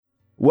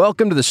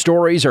Welcome to the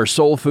Stories Are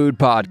Soul Food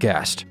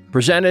podcast,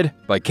 presented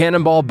by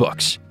Cannonball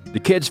Books, the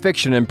kids'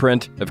 fiction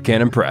imprint of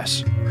Cannon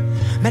Press.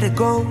 Met a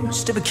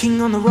ghost of a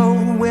king on the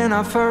road when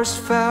I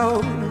first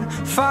fell.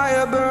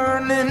 Fire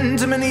burning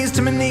to my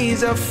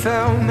knees I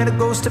fell. Met a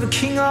ghost of a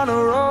king on the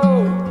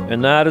road.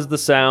 And that is the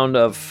sound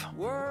of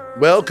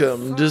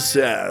Welcome to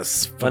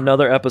SAS.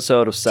 another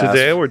episode of SAS.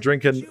 Today we're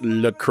drinking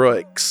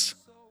LaCroix,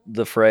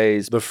 The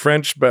phrase the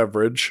French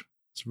beverage.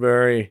 It's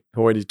very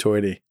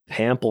hoity-toity.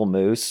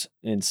 pamplemousse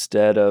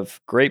instead of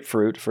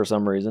grapefruit for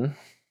some reason.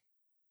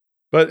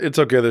 But it's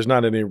okay. There's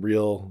not any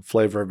real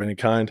flavor of any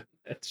kind.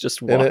 It's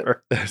just in it.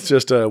 water.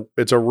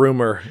 It's a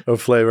rumor of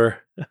flavor.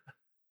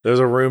 There's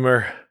a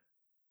rumor.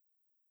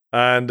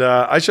 And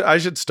I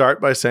should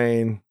start by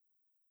saying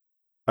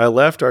I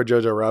left our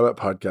Jojo Rabbit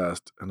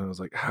podcast and I was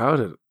like,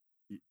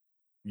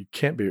 you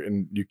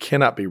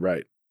cannot be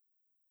right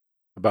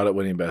about it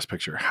winning Best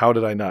Picture. How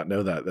did I not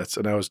know that?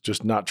 And I was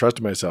just not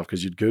trusting myself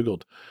because you'd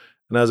Googled.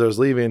 And as I was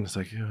leaving, it's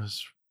like,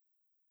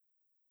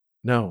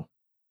 no.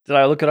 Did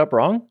I look it up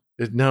wrong?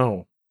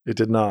 No, it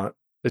did not.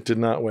 It did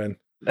not win.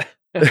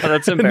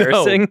 That's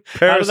embarrassing.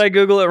 No, How did I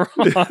Google it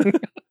wrong?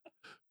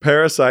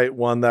 Parasite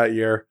won that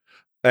year,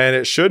 and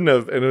it shouldn't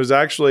have. And it was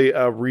actually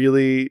a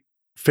really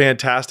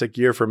fantastic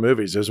year for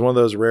movies. It was one of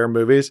those rare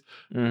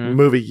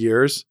movie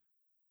years,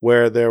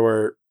 where there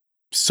were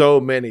so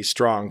many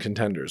strong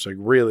contenders, like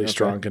really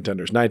strong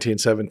contenders.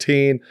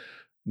 1917,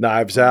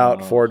 Knives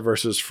Out, Ford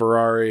versus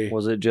Ferrari.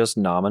 Was it just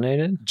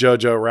nominated?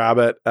 Jojo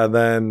Rabbit, and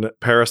then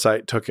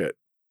Parasite took it.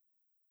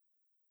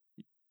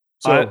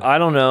 So I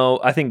don't know.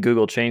 I think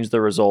Google changed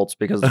the results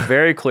because it's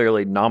very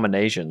clearly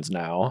nominations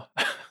now.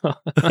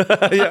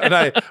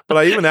 yeah, but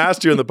I even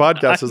asked you in the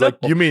podcast, I was like,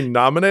 you mean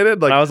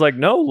nominated? Like, I was like,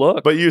 no,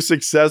 look. But you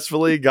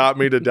successfully got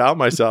me to doubt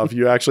myself.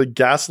 You actually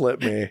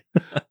gaslit me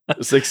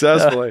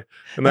successfully.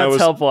 And That's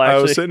helpful, actually.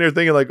 I was sitting here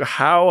thinking, like,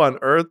 how on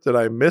earth did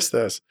I miss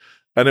this?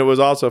 And it was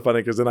also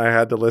funny because then I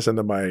had to listen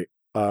to my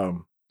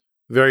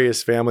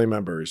various family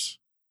members.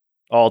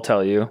 I'll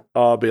tell you.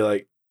 I'll be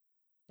like,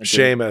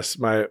 Seamus,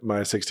 my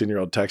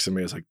 16-year-old texted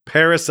me. It's like,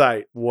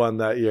 Parasite won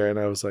that year. And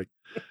I was like,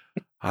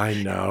 I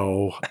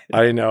know.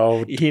 He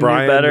knew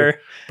better.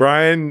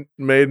 Brian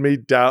made me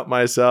doubt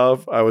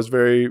myself. I was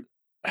very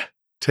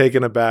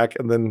taken aback.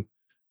 And then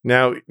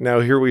now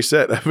here we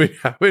sit. I mean,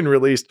 having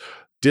released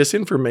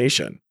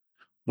disinformation.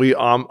 We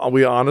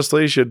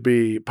honestly should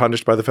be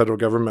punished by the federal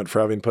government for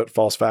having put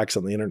false facts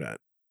on the internet.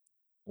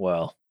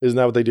 Well, isn't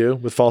that what they do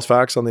with false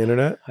facts on the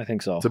internet? I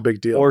think so. It's a big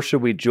deal. Or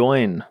should we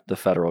join the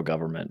federal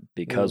government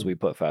because we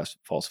put false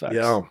facts?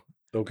 Yeah.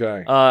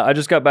 Okay. I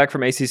just got back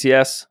from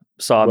ACCS.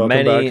 Saw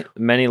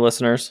many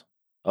listeners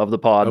of the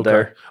pod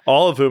there.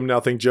 All of whom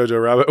now think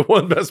Jojo Rabbit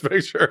won Best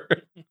Picture,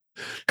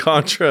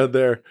 contra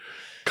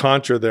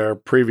their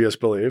previous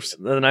beliefs.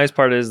 The nice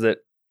part is that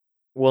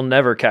we'll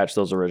never catch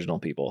those original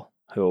people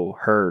who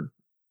heard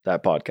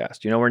that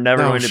podcast. You know, we're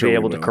never going to be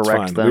able to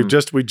correct them.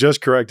 We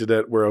just corrected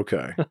it. We're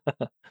okay.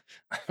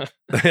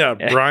 Yeah,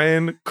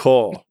 Brian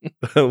Cole,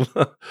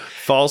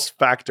 false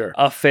factor,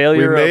 a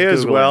failure. We may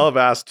as Googling. well have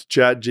asked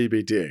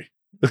ChatGPT.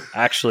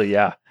 Actually,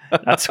 yeah,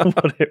 that's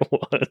what it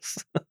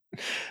was.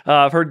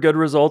 I've heard good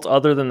results.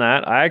 Other than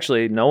that,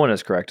 no one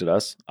has corrected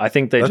us. I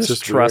think they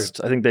just trust.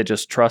 Weird. I think they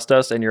just trust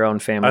us and your own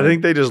family. I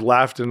think they just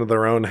laughed into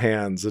their own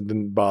hands and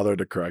didn't bother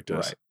to correct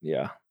us. Right.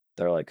 Yeah,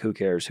 they're like, who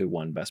cares who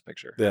won Best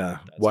Picture? Yeah,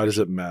 why does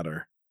it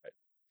matter? Right.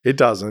 It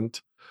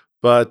doesn't.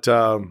 But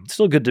it's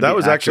still good to be that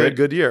was accurate. Actually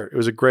a good year. It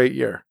was a great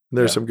year.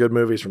 There's some good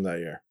movies from that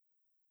year.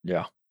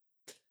 Yeah.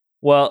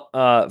 Well,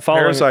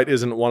 Parasite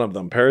isn't one of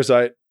them.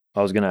 Parasite,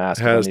 I was going to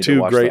ask, has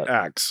two great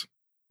acts.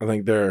 I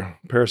think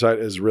Parasite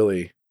is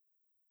really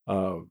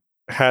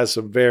has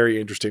some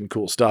very interesting,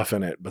 cool stuff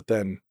in it. But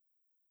then,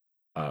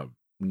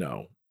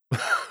 no,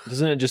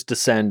 doesn't it just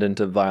descend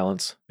into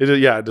violence? It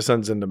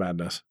descends into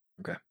madness.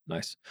 Okay,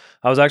 nice.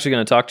 I was actually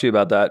going to talk to you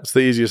about that. It's the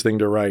easiest thing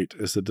to write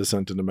is the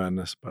descent into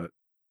madness, but.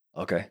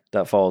 Okay,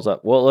 that follows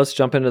up. Well, let's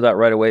jump into that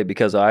right away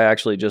because I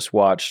actually just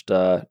watched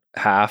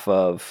half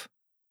of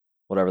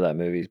whatever that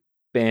movie,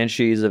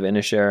 Banshees of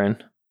Inisherin,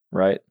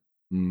 right?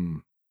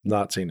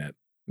 Not seen it.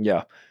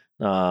 Yeah.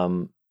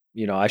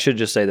 I should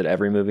just say that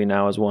every movie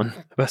now has won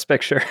Best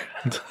Picture.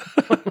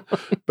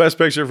 Best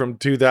Picture from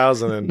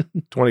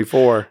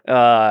 2024.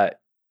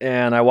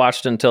 And I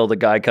watched until the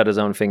guy cut his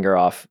own finger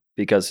off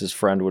because his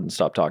friend wouldn't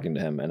stop talking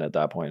to him. And at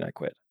that point, I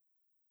quit.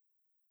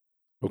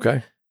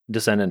 Okay.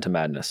 Descend into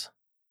madness.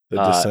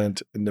 The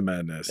descent into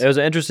madness. It was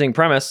an interesting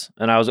premise,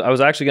 and I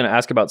was actually going to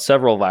ask about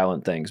several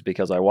violent things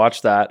because I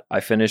watched that. I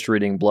finished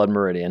reading Blood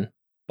Meridian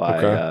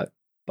by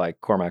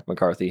Cormac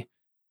McCarthy.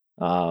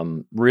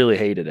 Really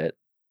hated it.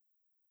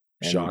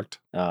 Shocked.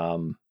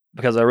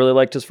 Because I really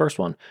liked his first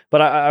one, but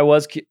I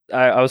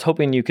was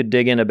hoping you could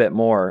dig in a bit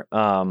more.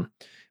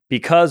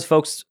 Because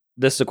folks,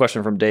 this is a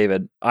question from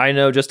David. I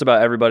know just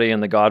about everybody in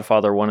the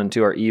Godfather 1 and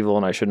 2 are evil,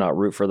 and I should not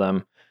root for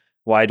them.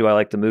 Why do I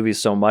like the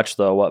movies so much,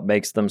 though? What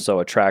makes them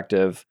so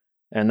attractive?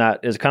 And that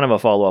is kind of a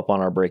follow-up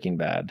on our Breaking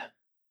Bad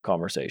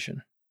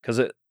conversation.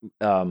 Because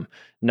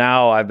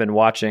now I've been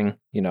watching,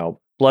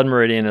 Blood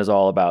Meridian is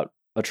all about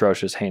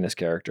atrocious, heinous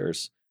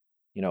characters.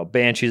 You know,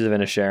 Banshees of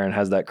Inisherin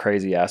has that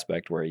crazy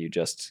aspect where you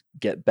just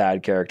get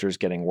bad characters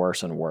getting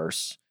worse and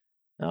worse.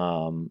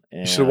 And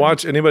You should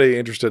watch, anybody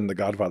interested in The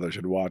Godfather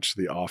should watch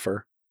The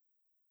Offer.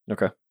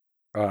 Okay.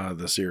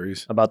 The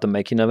series. About the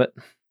making of it.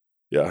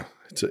 Yeah.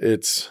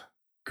 It's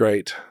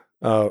great.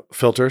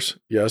 Filters.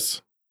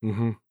 Yes.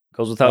 Mm-hmm.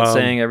 Goes without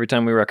saying every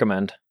time we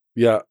recommend.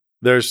 Yeah.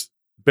 There's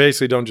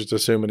basically, don't just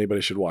assume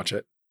anybody should watch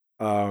it.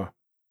 But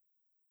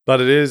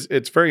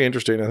it's very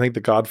interesting. I think The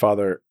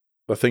Godfather,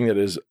 the thing that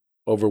is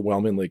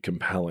overwhelmingly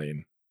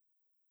compelling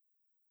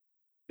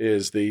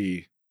is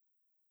the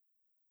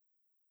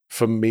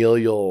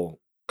familial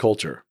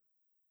culture.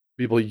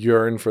 People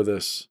yearn for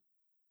this,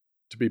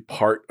 to be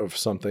part of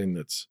something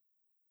that's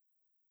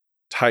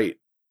tight,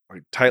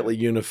 like tightly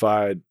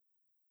unified.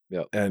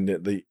 Yep.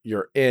 And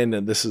you're in,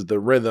 and this is the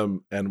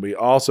rhythm. And we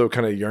also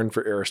kind of yearn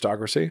for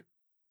aristocracy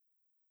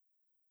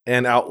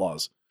and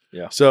outlaws.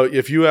 Yeah. So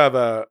if you have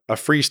a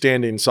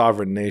freestanding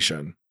sovereign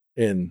nation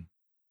in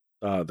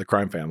the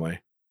crime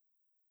family,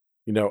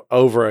 you know,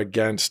 over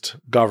against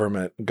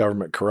government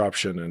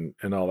corruption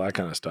and all that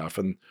kind of stuff.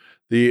 And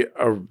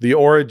the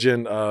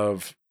origin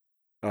of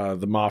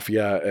the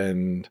mafia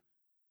and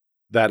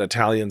that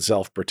Italian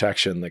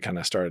self-protection that kind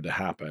of started to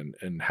happen,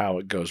 and how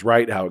it goes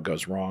right, how it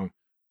goes wrong,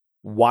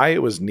 why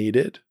it was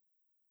needed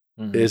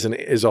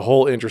is a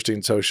whole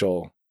interesting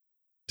social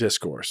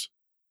discourse.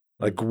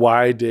 Like,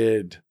 why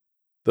did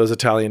those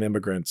Italian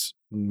immigrants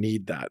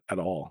need that at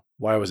all?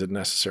 Why was it a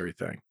necessary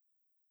thing?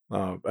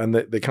 And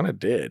they kind of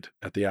did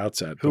at the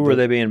outset. Who were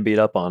they being beat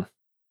up on?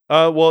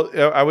 Well,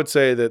 I would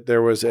say that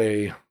there was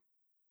at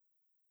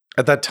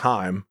that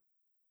time,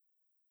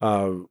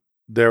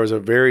 there was a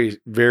very,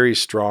 very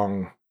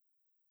strong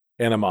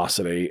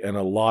animosity and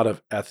a lot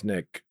of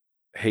ethnic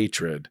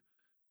hatred.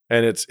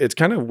 And it's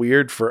kind of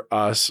weird for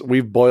us.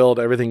 We've boiled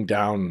everything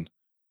down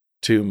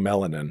to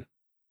melanin.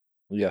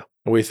 Yeah.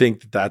 And we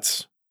think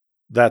that's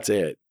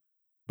it.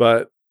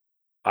 But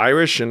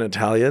Irish and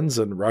Italians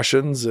and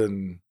Russians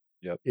and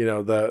you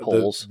know, the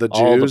Jews and the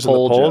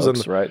Poles jokes,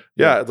 and right.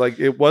 Yeah. Like,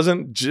 it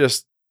wasn't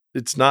just,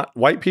 it's not,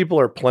 white people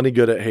are plenty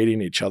good at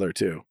hating each other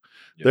too.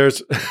 Yep.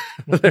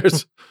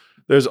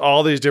 There's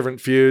all these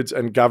different feuds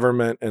and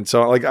government. And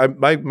so, like,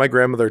 my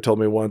grandmother told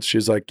me once,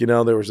 she's like, you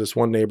know, there was this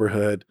one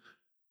neighborhood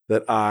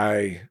that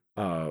I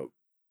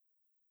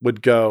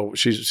would go.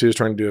 She was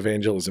trying to do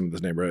evangelism in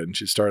this neighborhood, and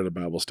she started a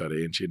Bible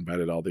study, and she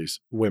invited all these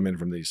women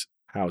from these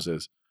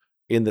houses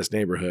in this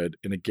neighborhood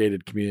in a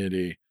gated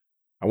community.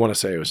 I want to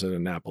say it was in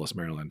Annapolis,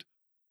 Maryland,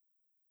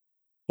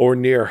 or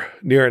near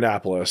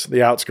Annapolis,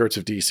 the outskirts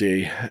of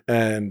DC.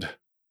 And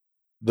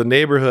the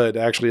neighborhood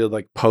actually had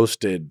like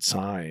posted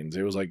signs.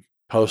 It was like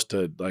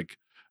posted like,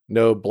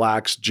 no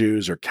blacks,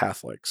 Jews, or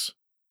Catholics.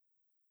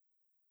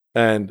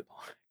 And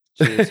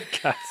Jews,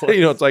 Catholics.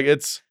 you know, it's like,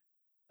 it's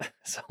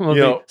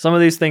some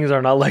of these things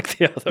are not like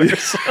the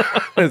others.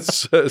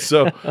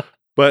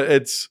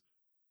 But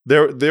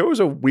there was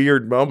a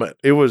weird moment.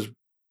 It was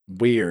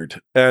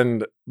weird.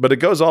 But it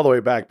goes all the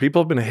way back.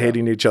 People have been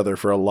hating each other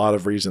for a lot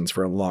of reasons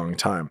for a long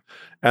time.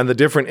 And the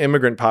different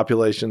immigrant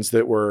populations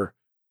that were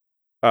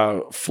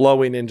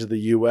flowing into the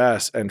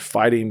US and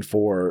fighting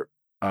for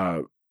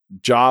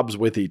jobs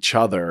with each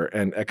other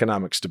and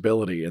economic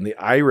stability. And the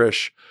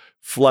Irish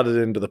flooded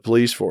into the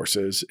police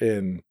forces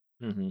in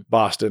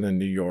Boston and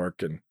New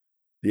York. And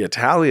the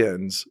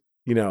Italians,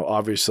 you know,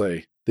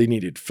 obviously they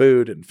needed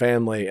food and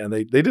family, and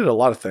they did a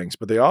lot of things,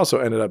 but they also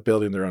ended up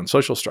building their own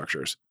social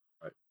structures.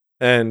 Right.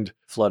 And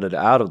flooded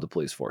out of the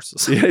police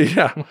forces.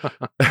 Yeah.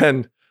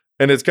 And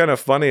it's kind of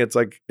funny. It's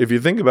like, if you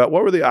think about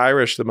what were the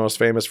Irish the most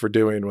famous for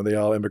doing when they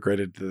all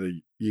immigrated to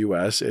the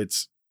US,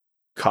 it's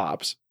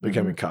cops,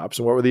 becoming cops.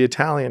 And what were the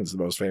Italians the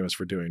most famous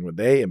for doing when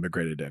they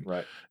immigrated in?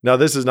 Right. Now,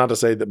 this is not to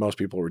say that most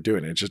people were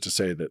doing it. It's just to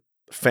say that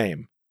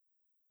fame,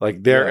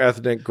 like their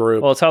ethnic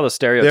group. Well, it's how the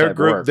stereotype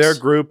works. Their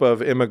group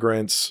of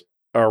immigrants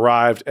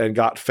arrived and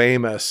got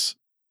famous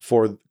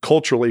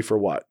culturally for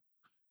what?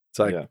 It's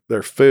like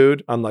their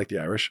food, unlike the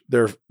Irish,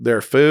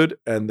 their food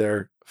and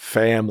their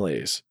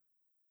families.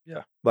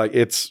 Yeah. Like,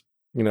 it's,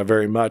 you know,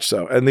 very much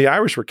so. And the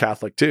Irish were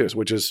Catholic too,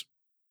 which is,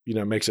 you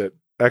know, makes it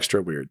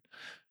extra weird.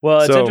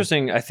 Well, it's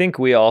interesting. I think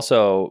we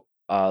also,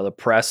 the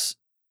press,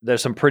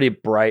 there's some pretty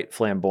bright,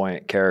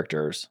 flamboyant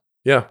characters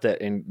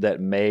that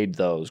made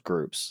those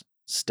groups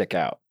stick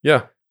out.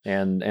 Yeah.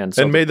 And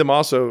made them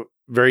also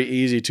very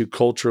easy to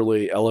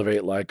culturally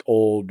elevate, like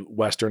old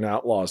Western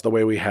outlaws, the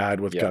way we had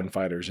with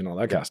gunfighters and all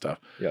that kind of stuff.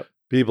 Yep.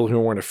 People who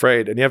weren't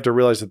afraid. And you have to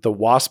realize that the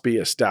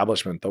WASPy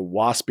establishment, the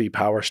WASPy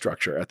power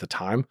structure at the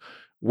time,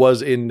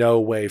 was in no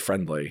way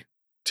friendly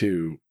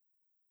to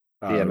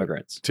the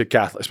immigrants, to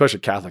Catholic, especially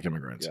Catholic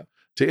immigrants,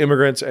 to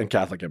immigrants and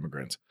Catholic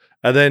immigrants.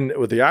 And then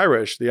with the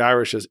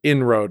Irish's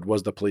inroad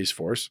was the police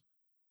force.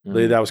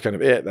 That was kind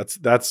of it.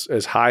 That's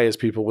as high as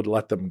people would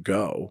let them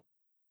go.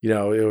 You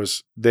know,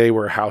 they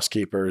were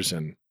housekeepers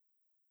and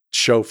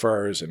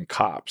chauffeurs and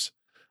cops.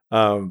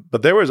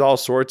 But there was all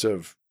sorts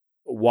of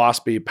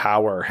WASPy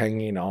power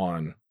hanging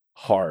on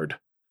hard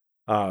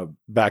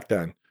back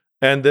then.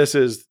 And this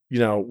is,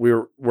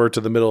 we're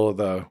to the middle of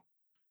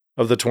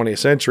the 20th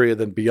century and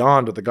then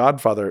beyond with the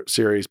Godfather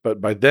series.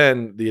 But by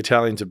then the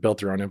Italians have built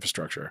their own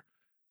infrastructure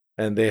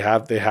and they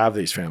have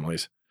these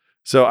families.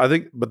 So I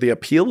think, but the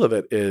appeal of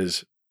it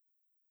is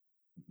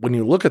when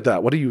you look at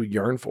that, what do you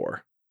yearn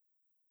for?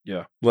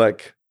 Yeah.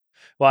 Like,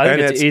 well, I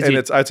think it's easy.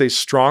 And I'd say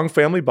strong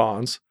family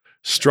bonds,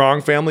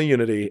 strong family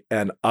unity,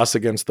 and us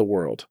against the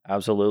world.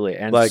 Absolutely.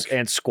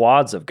 And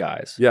squads of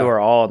guys who are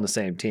all on the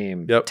same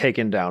team,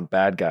 taking down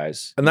bad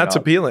guys. And that's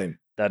appealing.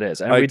 That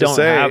is. And we don't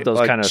have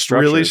those kind of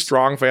structures. Really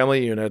strong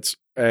family units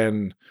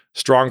and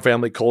strong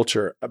family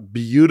culture, a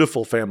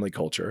beautiful family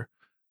culture,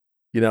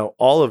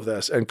 all of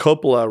this. And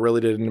Coppola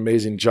really did an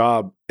amazing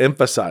job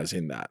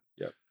emphasizing that.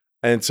 Yep.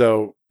 And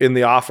so in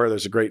The Offer,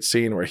 there's a great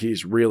scene where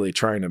he's really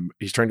trying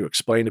to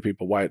explain to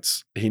people why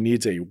he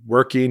needs a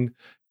working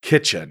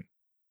kitchen.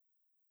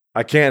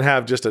 I can't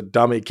have just a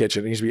dummy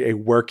kitchen. It needs to be a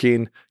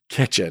working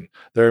kitchen.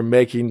 They're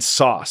making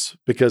sauce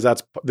because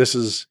this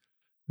is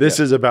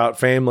about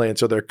family. And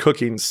so they're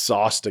cooking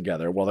sauce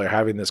together while they're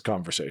having this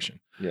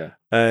conversation. Yeah.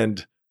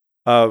 And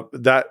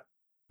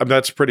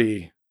it's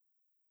pretty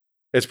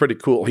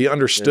cool. He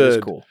understood. It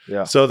is cool.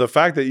 Yeah. So the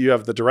fact that you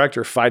have the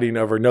director fighting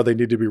over, no, they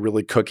need to be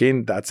really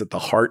cooking. That's at the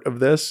heart of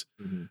this.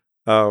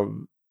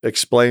 Mm-hmm.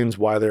 Explains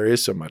why there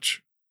is so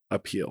much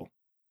appeal.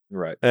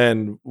 Right.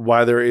 And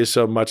why there is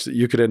so much that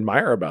you could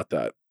admire about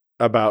that,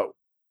 about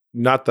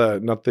not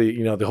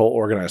the whole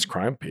organized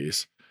crime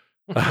piece.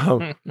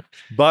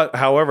 But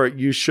however,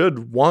 you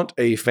should want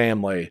a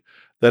family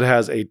that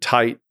has a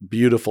tight,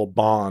 beautiful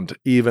bond,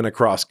 even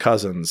across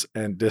cousins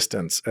and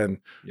distance and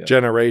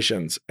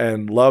generations,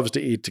 and loves to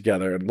eat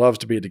together and loves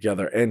to be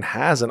together and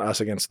has an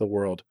us against the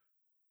world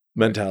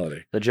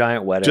mentality. The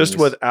giant weddings. Just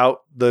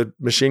without the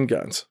machine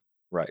guns.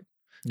 Right.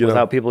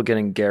 Without people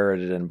getting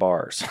garroted in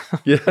bars.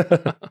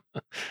 Yeah,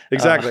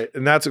 exactly.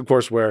 And that's, of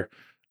course, where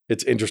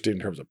it's interesting in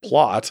terms of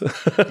plot.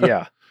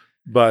 Yeah.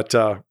 But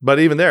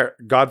even there,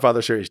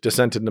 Godfather series,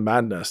 Descent into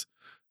Madness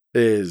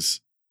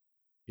is,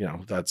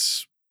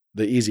 that's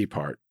the easy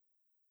part.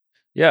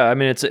 Yeah. I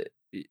mean,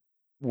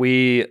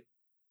 we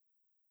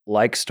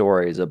like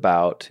stories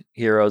about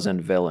heroes and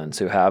villains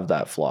who have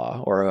that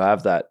flaw or who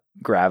have that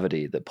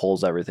gravity that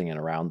pulls everything in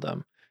around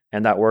them.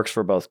 And that works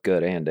for both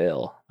good and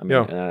ill. I mean,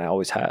 and it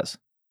always has.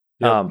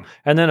 Yep.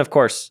 And then, of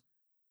course,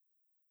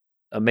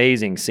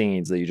 amazing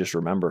scenes that you just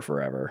remember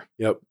forever.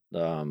 Yep.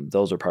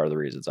 Those are part of the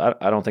reasons.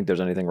 I don't think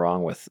there's anything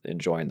wrong with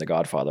enjoying The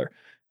Godfather.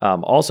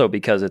 Also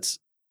because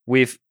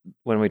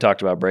when we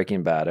talked about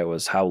Breaking Bad, it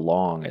was how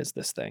long is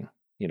this thing?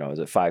 Is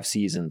it 5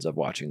 seasons of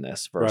watching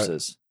this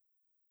versus?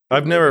 Right.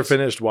 I've never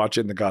finished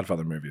watching the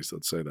Godfather movies.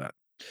 Let's say that.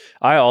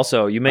 I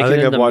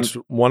think I've watched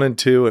 1 and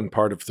 2 and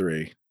part of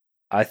 3.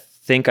 I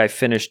think I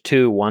finished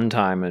 2 one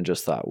time and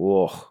just thought,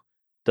 whoa,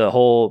 the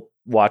whole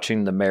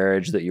watching the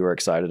marriage that you were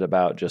excited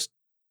about just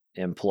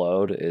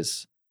implode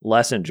is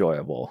less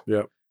enjoyable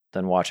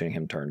than watching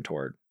him turn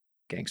toward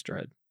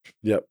gangsterhood.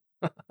 Yep.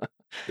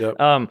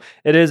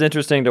 It is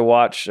interesting to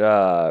watch.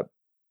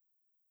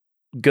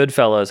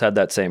 Goodfellas had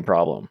that same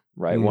problem,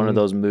 right? Mm-hmm. One of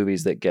those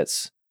movies that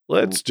gets...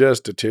 Let's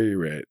just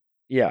deteriorate.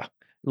 Yeah.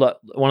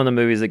 One of the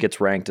movies that gets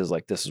ranked as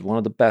like, this is one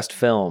of the best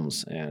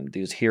films and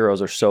these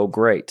heroes are so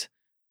great.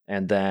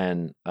 And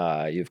then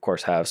you, of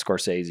course, have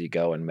Scorsese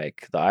go and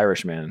make The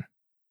Irishman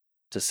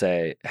to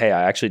say, hey,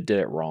 I actually did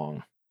it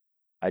wrong.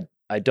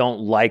 I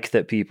don't like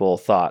that people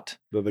thought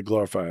that they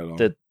glorify it all.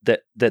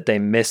 That they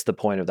missed the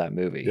point of that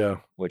movie,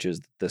 which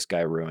is this guy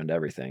ruined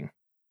everything.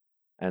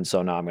 And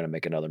so now I'm going to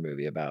make another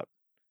movie about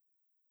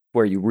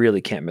where you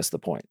really can't miss the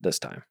point this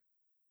time.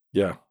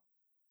 Yeah.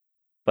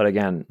 But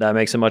again, that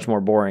makes it much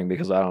more boring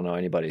because I don't know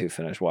anybody who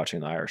finished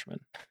watching The Irishman.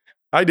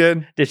 I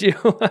did. Did you?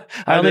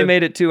 I only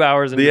made it 2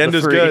 hours into the end.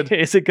 Is good.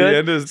 Is it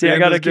good? I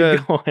got to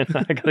keep going.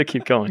 I got to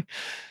keep going.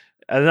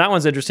 And that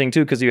one's interesting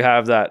too because you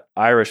have that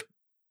Irish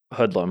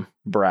hoodlum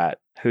brat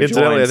who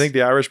incidentally, joins. I think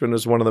The Irishman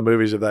was one of the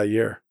movies of that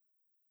year.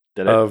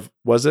 Did it?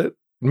 Was it?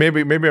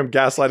 Maybe I'm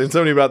gaslighting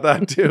somebody about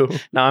that too.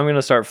 Now I'm going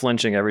to start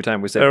flinching every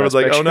time we say. Everyone's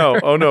like, oh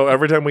no.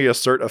 Every time we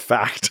assert a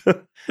fact,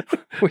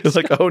 it's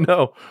like, oh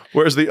no,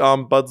 where's the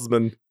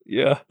ombudsman?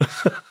 Yeah.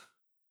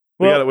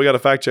 we got to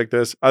fact check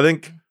this. I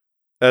think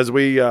as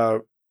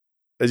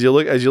you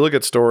look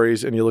at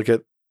stories and you look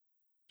at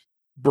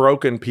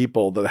broken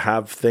people that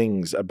have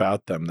things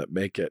about them that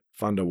make it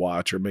fun to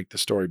watch or make the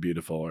story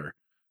beautiful or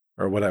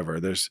whatever.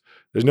 There's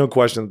no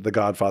question that The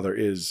Godfather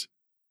is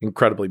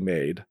incredibly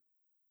made.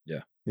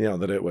 Yeah.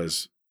 That it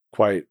was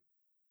quite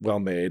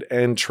well made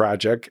and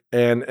tragic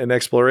and an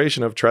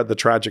exploration of the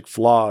tragic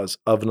flaws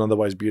of an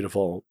otherwise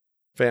beautiful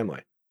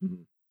family.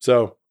 Mm-hmm.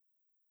 So,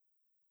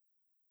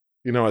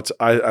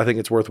 I think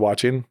it's worth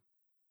watching.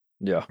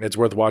 Yeah. It's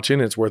worth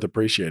watching. It's worth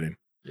appreciating.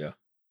 Yeah.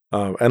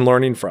 And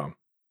learning from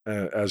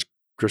as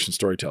Christian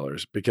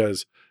storytellers,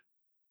 because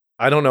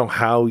I don't know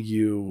how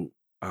you,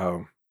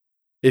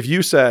 if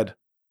you said,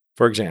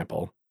 for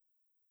example,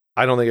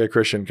 I don't think a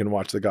Christian can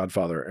watch The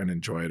Godfather and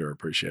enjoy it or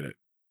appreciate it.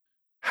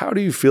 How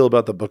do you feel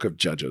about the book of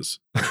Judges?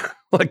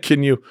 Like,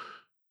 can you,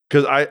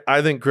 because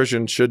I think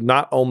Christians should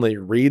not only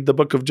read the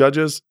book of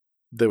Judges,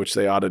 which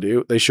they ought to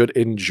do, they should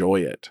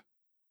enjoy it.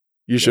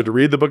 You should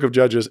read the book of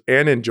Judges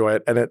and enjoy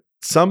it. And at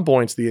some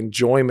points, the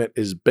enjoyment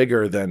is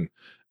bigger than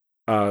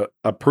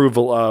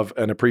approval of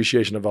and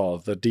appreciation of all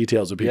of the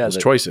details of people's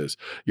choices.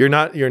 You're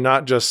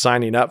not just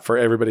signing up for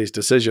everybody's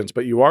decisions,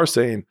 but you are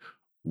saying,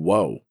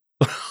 whoa,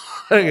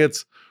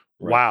 it's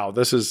wow,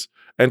 this is,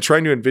 and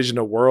trying to envision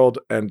a world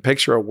and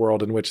picture a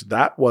world in which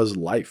that was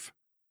life.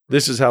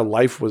 This is how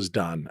life was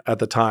done at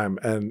the time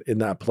and in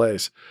that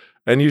place.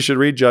 And you should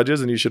read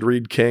Judges and you should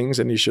read Kings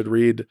and you should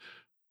read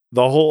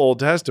the whole Old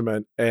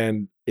Testament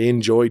and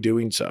enjoy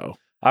doing so.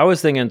 I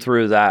was thinking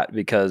through that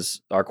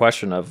because our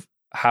question of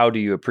how do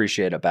you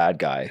appreciate a bad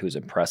guy who's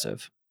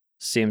impressive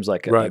seems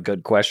like a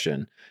good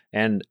question.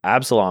 And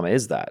Absalom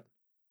is that,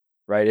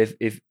 right?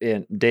 If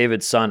in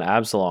David's son,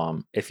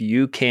 Absalom, if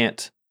you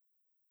can't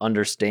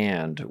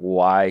understand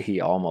why he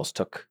almost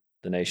took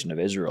the nation of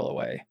Israel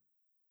away,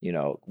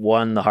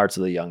 won the hearts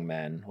of the young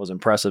men, was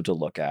impressive to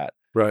look at,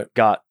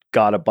 got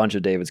a bunch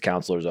of David's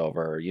counselors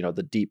over,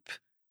 the deep,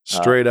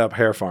 straight up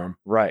hair farm.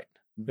 Right.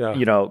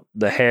 Yeah.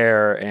 The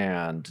hair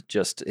and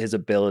just his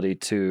ability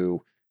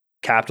to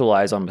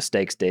capitalize on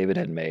mistakes David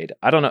had made.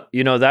 I don't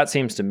know. That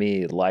seems to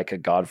me like a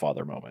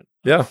Godfather moment.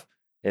 Yeah.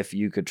 If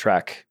you could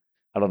track,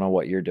 I don't know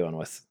what you're doing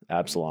with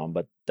Absalom,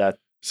 but that.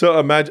 So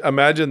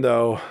imagine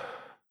though,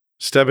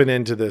 stepping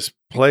into this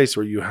place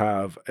where you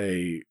have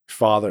a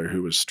father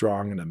who is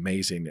strong and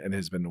amazing and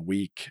has been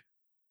weak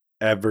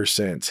ever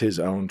since his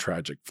own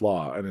tragic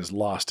flaw and has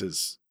lost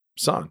his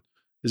son.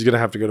 He's going to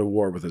have to go to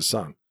war with his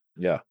son.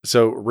 Yeah.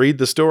 So read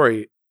the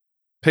story,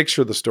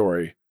 picture the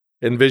story,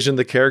 envision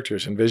the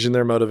characters, envision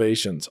their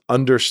motivations,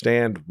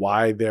 understand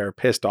why they're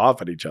pissed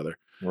off at each other.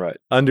 Right.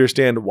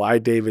 Understand why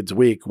David's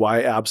weak,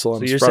 why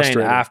Absalom's frustrated. So you're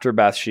saying after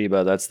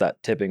Bathsheba, that's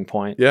that tipping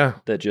point? Yeah.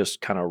 That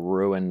just kind of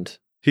ruined.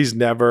 He's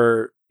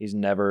never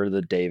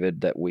the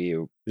David that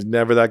he's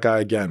never that guy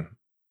again.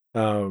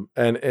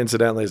 And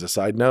incidentally, as a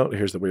side note,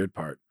 here's the weird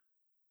part.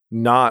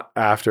 Not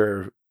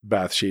after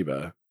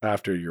Bathsheba,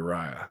 after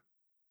Uriah.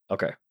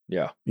 Okay.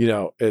 Yeah.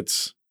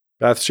 It's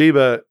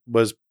Bathsheba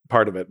was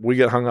part of it. We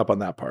get hung up on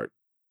that part.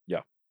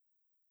 Yeah.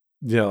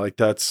 Like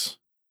that's,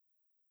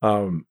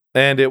 and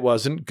it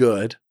wasn't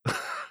good,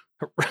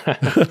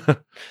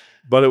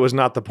 but it was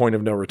not the point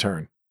of no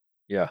return.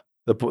 Yeah.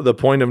 The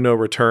point of no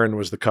return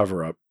was the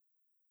cover up.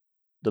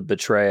 The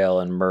betrayal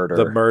and murder.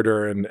 The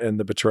murder and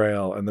the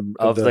betrayal and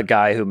the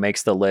guy who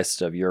makes the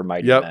list of your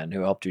mighty men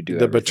who helped you do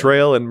everything.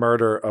 Betrayal and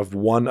murder of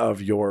one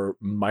of your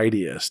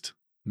mightiest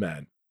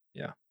men.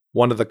 Yeah.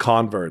 One of the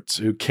converts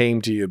who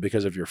came to you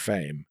because of your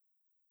fame.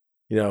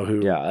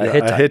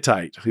 A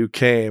Hittite who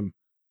came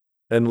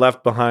and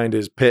left behind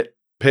his pit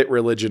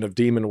religion of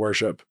demon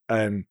worship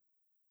and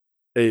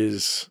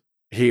is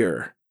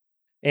here.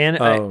 And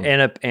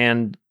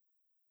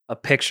a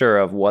picture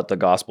of what the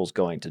gospel's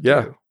going to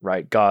do,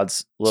 right?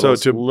 God's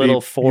little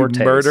foretaste.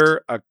 You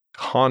murder a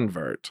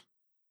convert.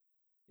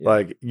 Yeah.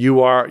 Like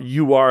you are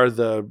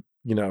the,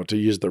 to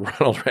use the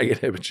Ronald Reagan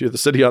image, you're the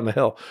city on the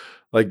hill.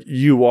 Like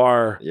you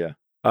are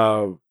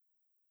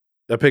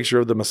a picture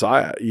of the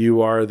Messiah.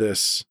 You are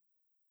this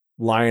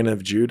Lion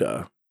of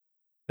Judah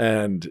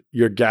and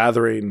you're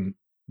gathering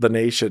the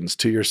nations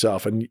to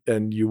yourself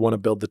and you want to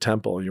build the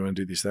temple. You want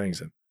to do these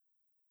things.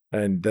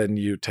 And then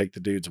you take the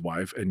dude's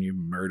wife and you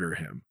murder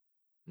him.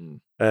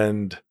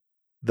 And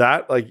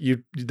that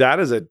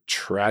is a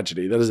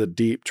tragedy. That is a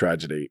deep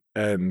tragedy.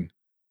 And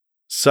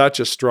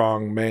such a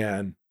strong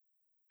man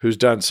who's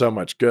done so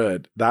much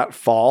good. That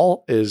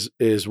fall is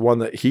one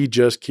that he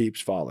just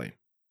keeps falling.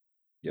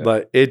 Yeah.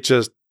 But it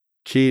just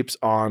keeps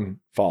on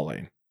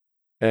falling.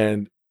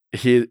 And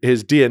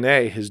his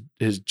DNA,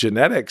 his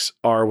genetics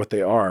are what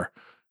they are.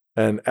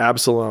 And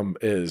Absalom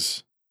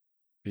he's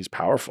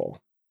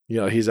powerful.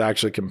 He's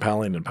actually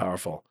compelling and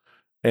powerful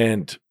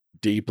and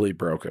deeply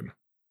broken.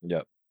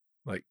 Yep.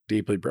 Like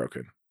deeply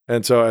broken.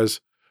 And so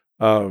as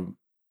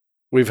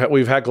we've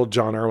heckled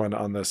John Irwin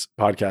on this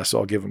podcast, so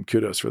I'll give him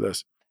kudos for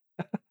this.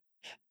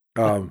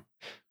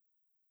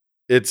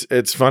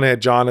 It's funny that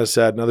John has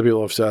said, and other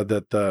people have said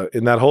that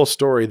in that whole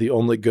story, the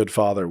only good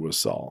father was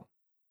Saul,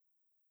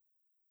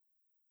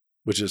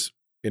 which is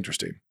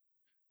interesting.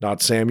 Not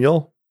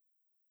Samuel,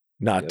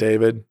 not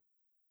David,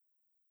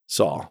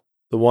 Saul,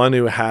 the one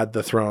who had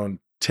the throne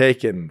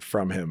taken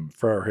from him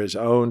for his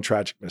own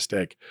tragic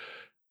mistake.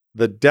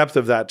 The depth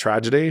of that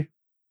tragedy,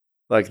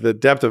 like the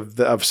depth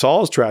of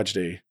Saul's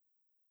tragedy,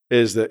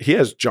 is that he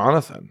has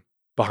Jonathan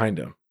behind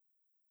him.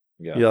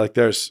 Yeah, like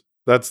there's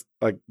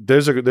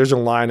a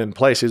line in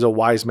place. He's a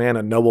wise man,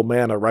 a noble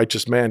man, a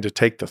righteous man to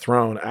take the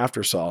throne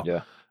after Saul.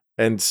 Yeah,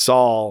 and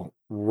Saul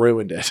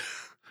ruined it.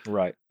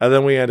 Right, and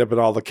then we end up in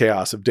all the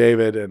chaos of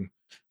David and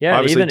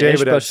obviously even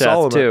David and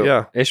Solomon too.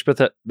 Yeah,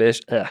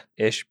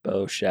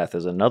 Ishbosheth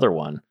is another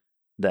one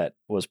that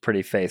was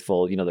pretty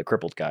faithful. The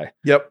crippled guy.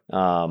 Yep.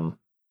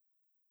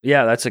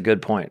 Yeah, that's a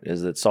good point.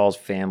 Is that Saul's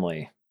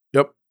family?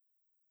 Yep.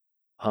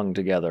 Hung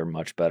together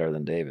much better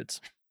than David's.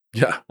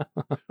 Yeah,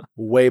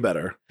 way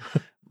better.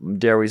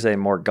 Dare we say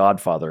more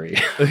Godfathery?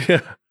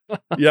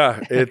 Yeah,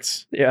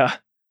 it's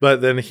But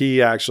then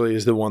he actually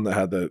is the one that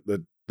had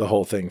the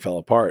whole thing fell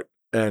apart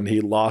and he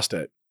lost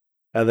it.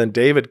 And then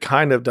David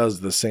kind of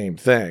does the same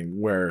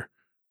thing where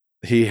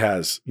he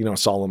has,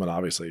 Solomon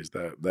obviously is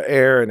the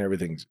heir and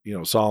everything.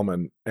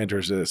 Solomon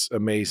enters this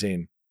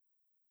amazing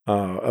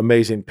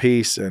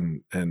peace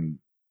and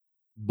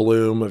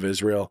bloom of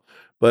Israel.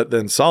 But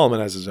then Solomon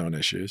has his own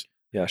issues.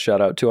 Yeah,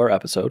 shout out to our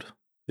episode.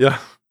 Yeah.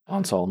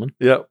 On Solomon.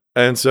 Yeah.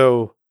 And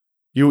so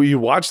you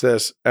watch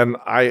this, and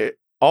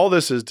all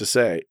this is to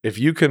say, if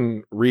you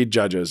can read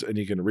Judges and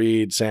you can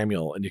read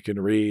Samuel and you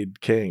can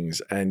read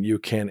Kings and you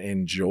can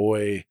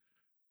enjoy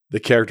the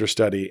character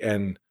study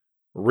and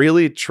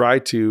really try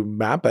to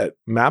map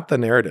the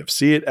narrative,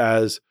 see it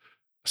as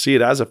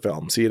a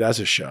film, see it as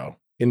a show,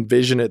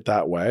 envision it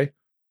that way.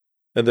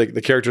 And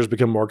the characters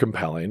become more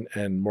compelling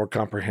and more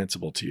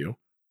comprehensible to you.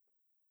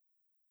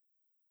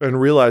 And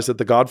realize that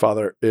The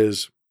Godfather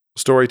is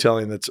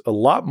storytelling that's a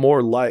lot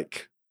more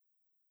like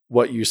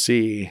what you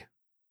see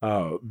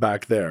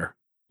back there.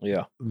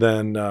 Yeah.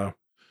 Than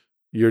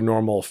your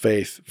normal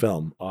faith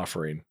film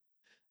offering.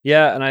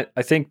 Yeah. And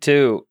I think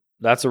too,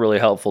 that's a really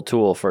helpful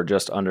tool for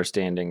just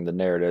understanding the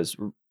narratives,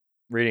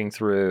 reading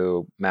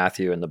through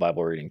Matthew and the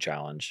Bible Reading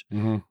Challenge.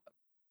 Mm-hmm.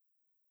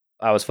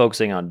 I was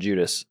focusing on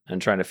Judas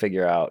and trying to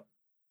figure out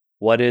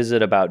what is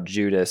it about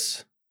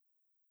Judas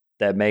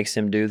that makes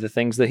him do the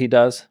things that he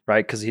does,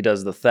 right? Because he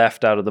does the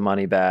theft out of the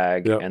money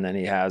bag, and then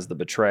he has the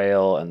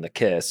betrayal and the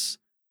kiss,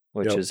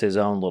 which is his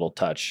own little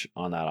touch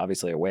on that.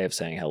 Obviously, a way of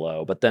saying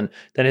hello, but then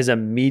his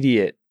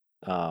immediate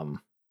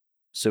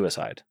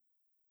suicide.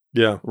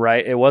 Yeah,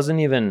 right. It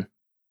wasn't even.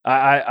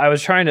 I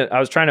was trying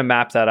to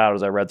map that out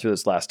as I read through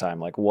this last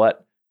time. Like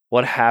what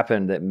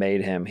happened that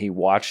made him? He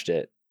watched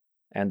it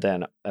and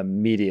then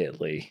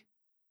immediately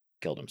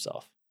killed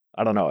himself.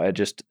 I don't know.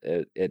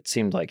 It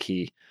seemed like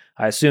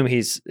I assume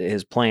his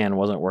plan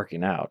wasn't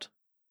working out.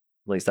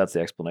 At least that's the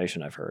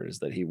explanation I've heard, is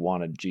that he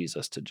wanted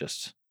Jesus to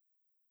just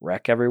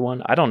wreck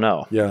everyone. I don't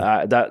know.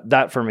 Yeah.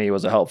 That for me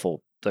was a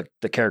helpful,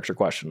 the character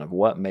question of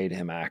what made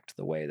him act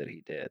the way that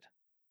he did,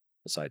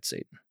 besides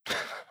Satan.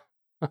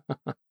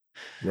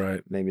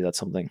 Right. Maybe that's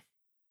something.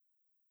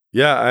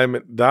 Yeah. I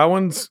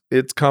mean,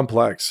 it's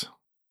complex,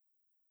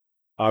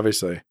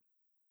 obviously,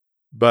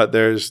 but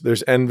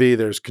there's envy,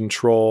 there's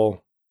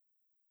control.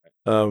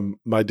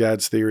 My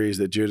dad's theory is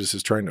that Judas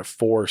is trying to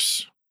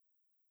force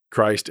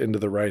Christ into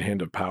the right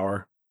hand of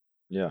power.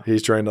 Yeah.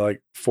 He's trying to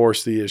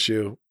force the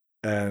issue,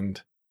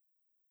 and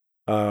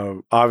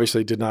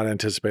obviously did not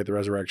anticipate the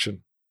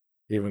resurrection,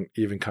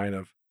 even kind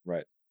of.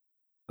 Right.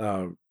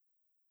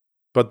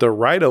 But the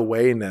right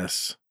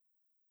awayness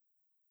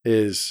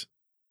is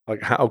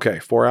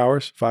 4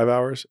 hours, 5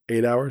 hours,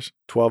 8 hours,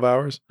 12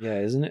 hours. Yeah,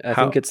 isn't it? I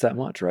think it's that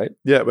much, right?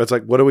 Yeah, but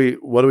it's what are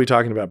we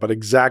talking about? But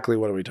exactly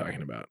what are we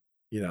talking about?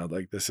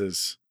 This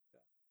is,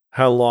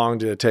 how long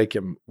did it take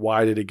him?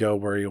 Why did he go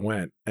where he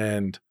went?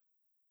 And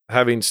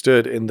having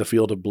stood in the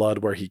field of blood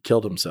where he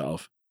killed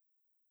himself,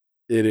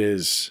 it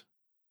is.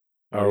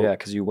 Oh yeah,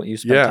 because you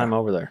spent time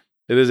over there.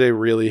 It is a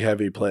really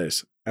heavy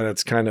place, and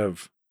it's kind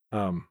of.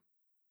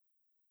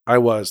 I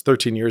was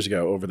 13 years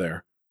ago over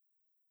there,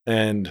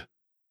 and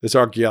this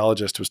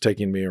archaeologist was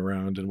taking me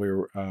around, and we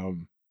were.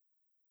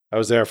 I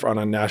was there on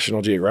a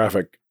National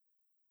Geographic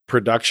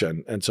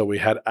production, and so we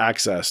had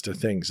access to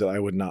things that I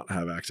would not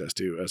have access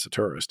to as a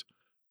tourist.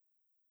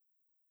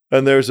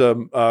 And there's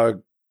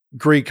a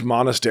Greek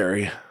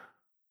monastery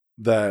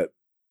that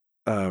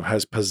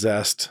has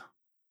possessed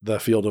the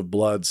field of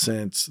blood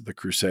since the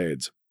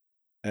Crusades,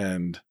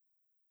 and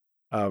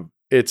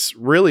it's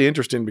really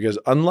interesting because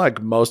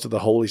unlike most of the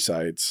holy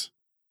sites,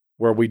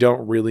 where we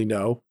don't really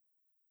know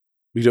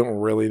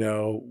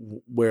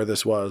where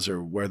this was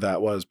or where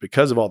that was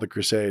because of all the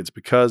Crusades,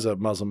 because of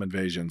Muslim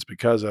invasions,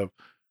 because of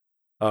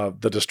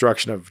the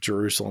destruction of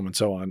Jerusalem and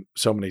so on,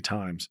 so many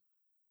times.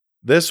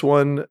 This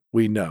one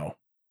we know.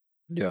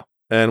 Yeah.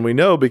 And we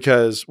know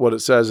because what it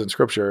says in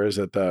scripture is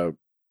that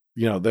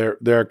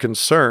they're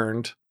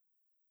concerned.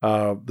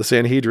 The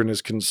Sanhedrin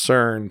is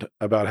concerned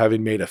about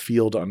having made a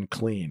field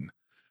unclean.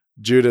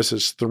 Judas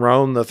has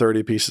thrown the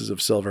 30 pieces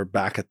of silver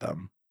back at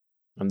them.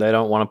 And they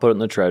don't want to put it in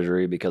the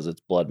treasury because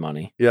it's blood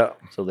money. Yeah.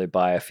 So they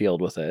buy a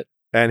field with it.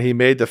 And he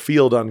made the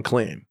field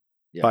unclean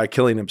by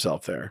killing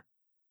himself there.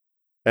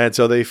 And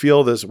so they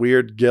feel this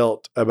weird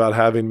guilt about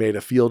having made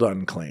a field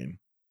unclean.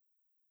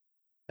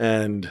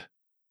 And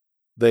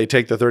they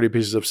take the 30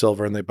 pieces of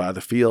silver and they buy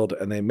the field,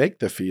 and they make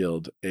the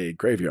field a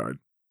graveyard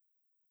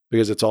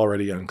because it's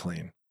already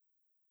unclean.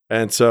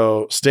 And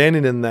so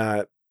standing in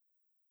that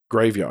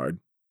graveyard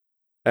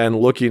and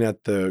looking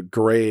at the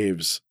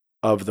graves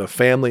of the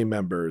family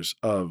members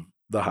of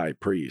the high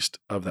priest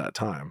of that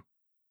time,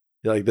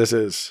 you're like, this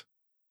is.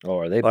 Oh,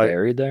 are they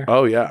buried there?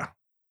 Oh, yeah.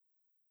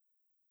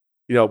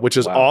 Which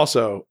is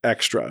also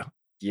extra.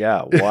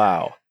 Yeah.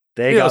 Wow.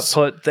 They got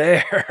put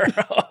there.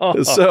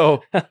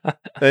 So,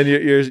 and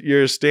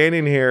you're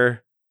standing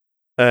here,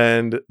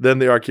 and then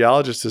the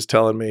archaeologist is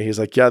telling me, he's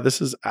like, yeah,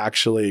 this is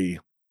actually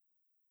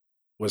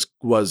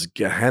was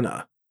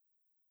Gehenna.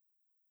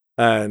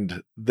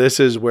 And this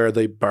is where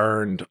they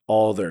burned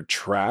all their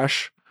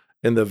trash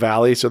in the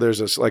valley. So there's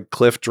this like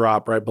cliff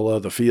drop right below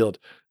the field.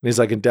 And he's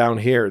like, and down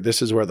here,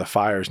 this is where the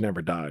fires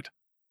never died.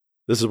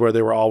 This is where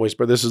they were always,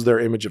 but this is their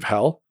image of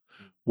hell,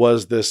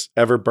 was this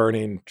ever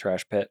burning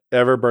trash pit.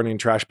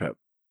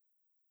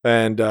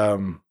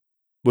 And,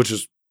 which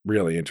is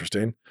really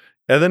interesting.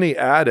 And then he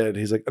added,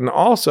 he's like, and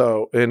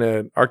also in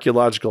an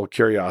archaeological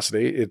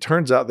curiosity, it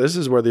turns out this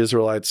is where the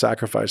Israelites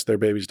sacrificed their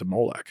babies to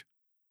Molech.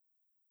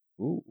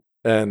 Ooh.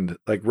 And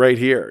like right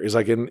here, he's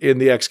like in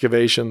the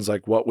excavations,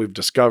 like what we've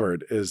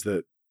discovered is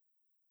that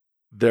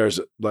there's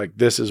like,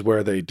 this is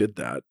where they did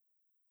that.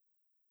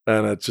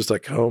 And it's just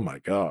like, oh my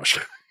gosh.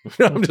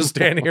 I'm just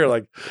standing here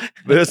like,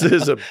 this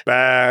is a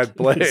bad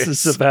place.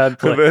 This is a bad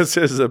place.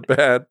 This is a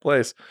bad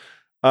place.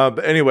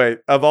 But anyway,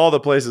 of all the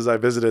places I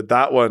visited,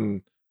 that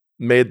one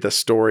made the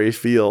story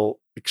feel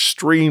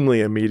extremely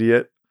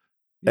immediate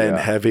and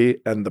heavy,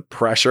 and the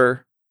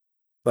pressure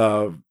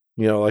of,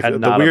 you know, like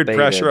the weird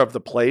pressure of the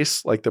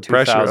place, like the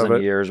pressure of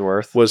it years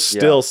worth was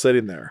still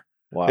sitting there.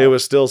 Wow. It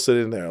was still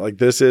sitting there. Like,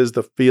 this is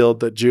the field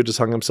that Judas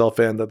hung himself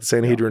in, that the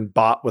Sanhedrin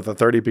bought with the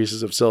 30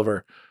 pieces of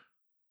silver.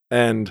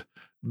 And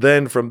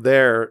then from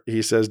there,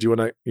 he says, do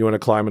you want to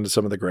climb into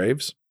some of the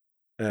graves?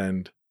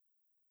 And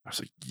I was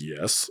like,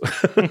 yes.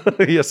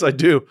 Yes, I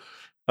do.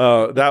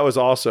 That was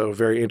also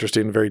very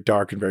interesting, very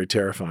dark, and very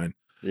terrifying.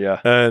 Yeah.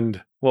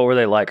 And what were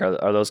they like?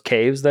 Are those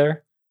caves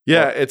there?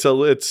 Yeah, it's a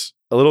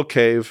little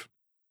cave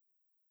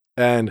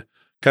and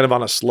kind of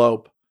on a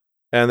slope,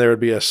 and there would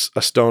be a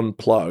stone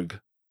plug,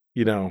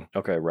 you know.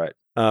 Okay, right.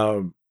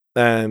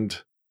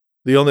 And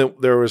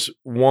there was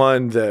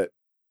one that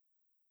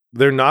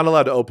they're not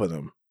allowed to open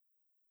them.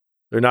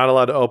 They're not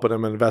allowed to open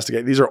them and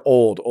investigate. These are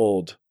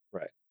old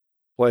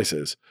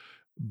places.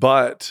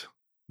 But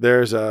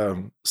there's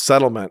a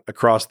settlement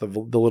across the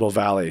little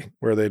valley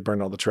where they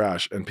burn all the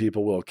trash, and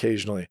people will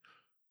occasionally,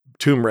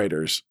 tomb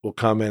raiders will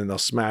come in and they'll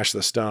smash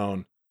the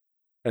stone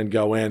and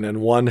go in. And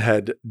one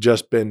had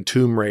just been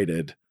tomb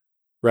raided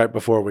right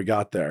before we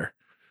got there.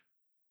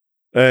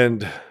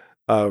 And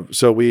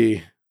so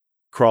we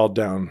crawled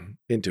down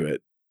into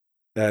it.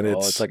 And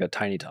it's like a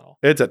tiny tunnel.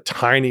 It's a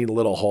tiny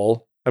little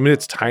hole. I mean,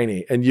 it's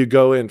tiny. And you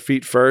go in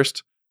feet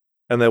first,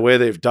 and the way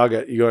they've dug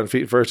it, you go in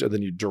feet first, and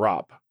then you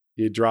drop.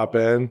 You drop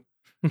in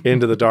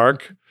into the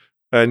dark,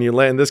 and you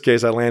land. In this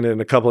case, I landed in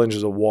a couple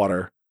inches of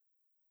water,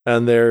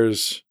 and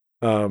there's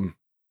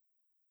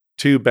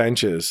 2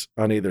 benches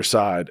on either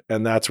side,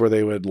 and that's where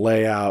they would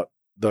lay out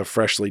the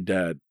freshly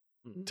dead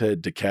to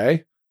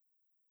decay.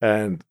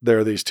 And there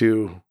are these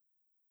 2,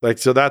 like,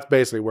 so that's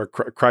basically where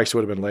Christ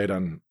would have been laid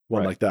on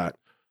one like that,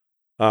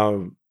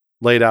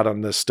 laid out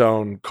on this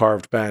stone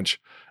carved bench.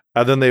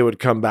 And then they would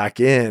come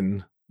back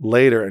in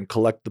later and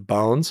collect the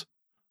bones,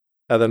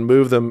 and then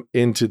move them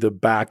into the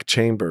back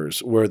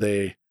chambers where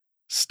they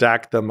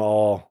stacked them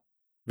all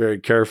very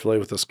carefully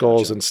with the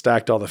skulls and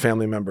stacked all the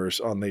family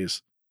members on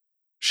these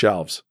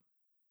shelves.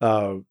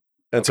 So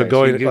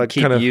going, so like,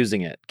 keep kind of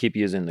using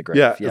the grave.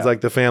 Yeah, it's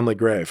like the family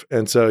grave.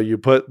 And so you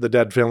put the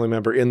dead family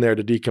member in there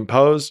to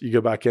decompose. You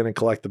go back in and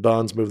collect the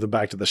bones, move them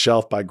back to the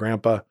shelf by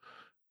grandpa.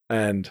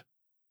 And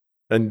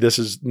this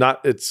is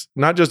not, it's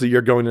not just that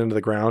you're going into the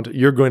ground,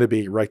 you're going to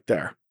be right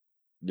there.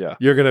 Yeah.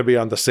 You're going to be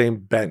on the same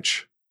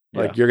bench.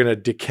 Like, you're going to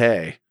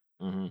decay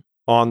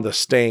on the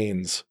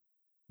stains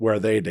where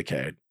they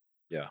decayed.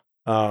 Yeah.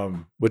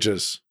 Which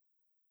is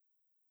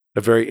a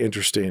very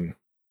interesting.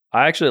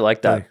 I actually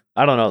like that.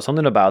 I don't know.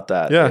 Something about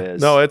that. Yeah.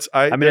 No, it's,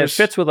 I mean, it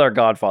fits with our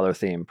Godfather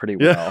theme pretty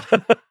well.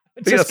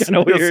 It's just kind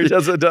of weird.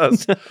 Yes, it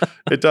does.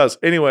 It does.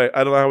 Anyway,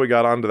 I don't know how we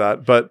got onto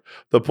that, but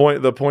the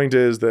point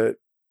is that,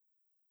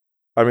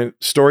 I mean,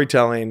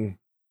 storytelling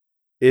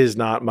is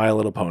not My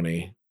Little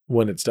Pony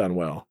when it's done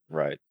well.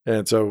 Right.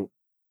 And so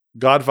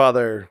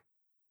Godfather,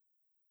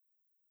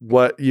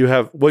 what you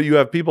have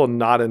people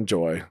not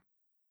enjoy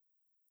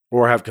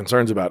or have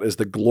concerns about is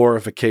the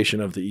glorification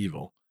of the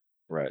evil.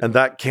 Right. And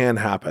that can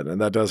happen. And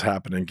that does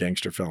happen in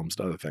gangster films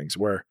and other things,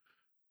 where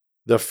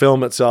the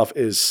film itself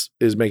is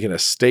making a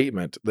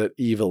statement that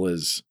evil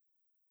is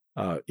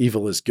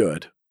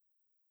good.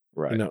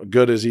 Right. You know,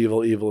 good is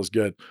evil, evil is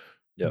good.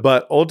 Yep.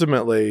 But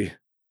ultimately,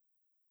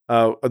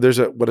 there's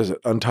what is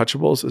it?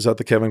 Untouchables? Is that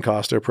the Kevin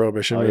Costner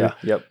Prohibition movie? Yeah.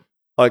 Yep.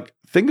 Like,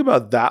 think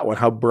about that one,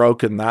 how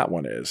broken that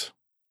one is.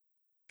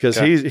 Because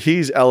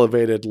he's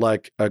elevated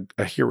like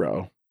a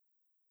hero.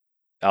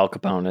 Al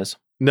Capone is.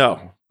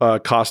 No,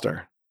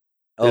 Costner.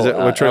 Oh, is it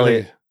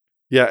Elliot?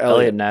 Yeah,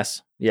 Elliot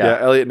Ness. Yeah,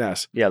 Elliot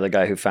Ness. Yeah, the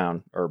guy who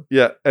found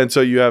and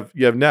so you have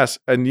Ness,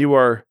 and you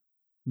are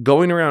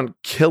going around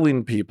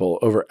killing people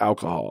over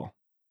alcohol.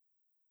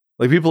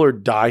 Like, people are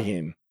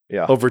dying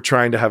over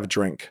trying to have a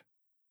drink.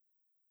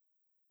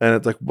 And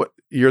it's like, what?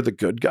 You're the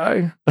good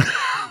guy?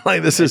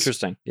 Like, this is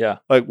interesting. Yeah.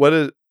 Like, what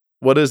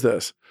is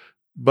this?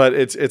 But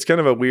it's kind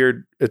of a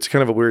weird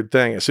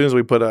thing. As soon as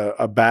we put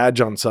a badge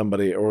on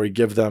somebody, or we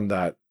give them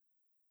that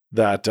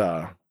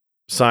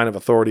sign of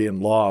authority in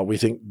law, we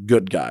think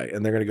good guy,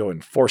 and they're going to go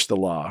enforce the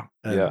law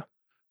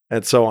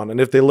and so on. And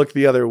if they look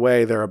the other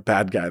way, they're a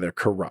bad guy. They're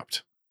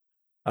corrupt.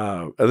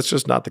 And it's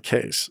just not the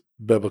case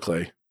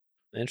biblically.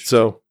 Interesting.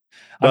 So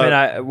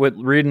With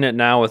reading it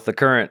now with the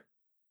current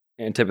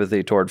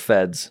antipathy toward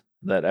feds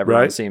that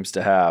everyone Right. seems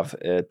to have,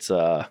 it's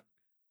I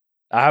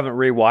haven't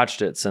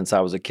rewatched it since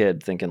I was a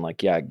kid, thinking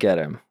like, yeah, get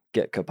him,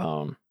 get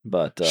Capone.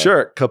 But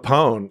Sure,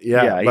 Capone.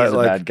 Yeah, he's a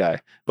bad guy.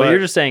 But you're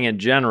just saying in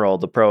general,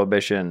 the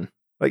prohibition.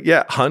 Like,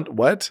 yeah, hunt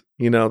what?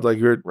 You know, like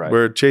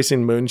we're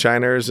chasing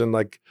moonshiners and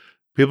like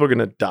people are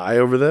gonna die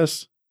over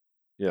this.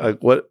 Yeah.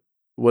 Like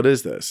what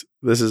is this?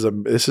 This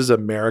is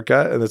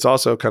America, and it's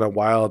also kind of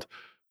wild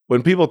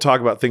when people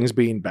talk about things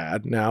being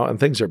bad now, and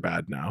things are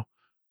bad now.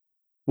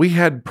 We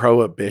had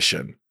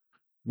prohibition.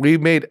 We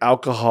made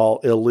alcohol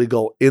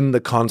illegal in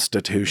the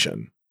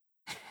Constitution.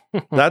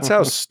 That's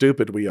how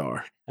stupid we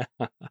are.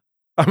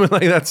 I mean,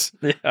 like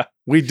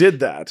we did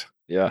that.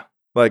 Yeah.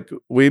 Like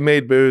we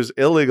made booze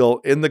illegal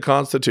in the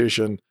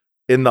Constitution,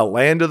 in the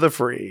land of the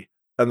free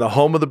and the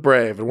home of the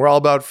brave. And we're all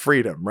about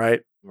freedom,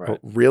 right? Right.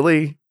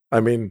 Really? I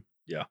mean,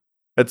 yeah,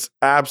 it's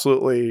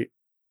absolutely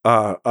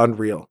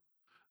unreal.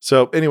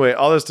 So anyway,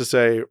 all this to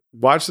say,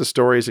 watch the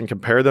stories and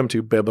compare them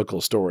to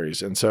biblical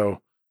stories. And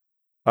so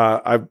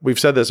we've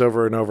said this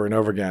over and over and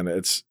over again.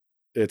 It's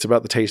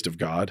about the taste of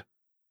God.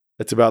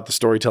 It's about the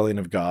storytelling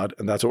of God.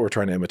 And that's what we're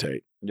trying to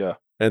imitate. Yeah.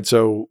 And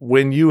so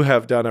when you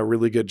have done a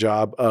really good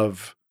job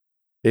of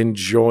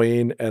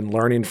enjoying and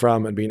learning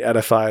from and being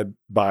edified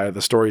by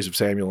the stories of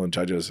Samuel and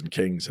Judges and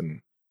Kings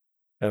and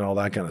all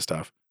that kind of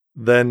stuff,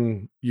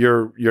 then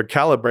your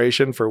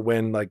calibration for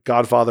when like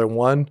Godfather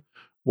 1,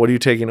 what are you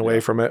taking away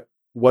from it?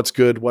 What's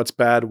good? What's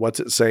bad? What's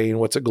it saying?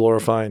 What's it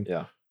glorifying?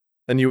 Yeah.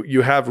 And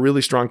you have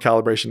really strong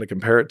calibration to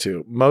compare it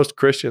to. Most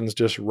Christians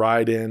just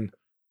ride in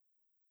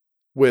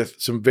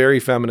with some very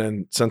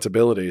feminine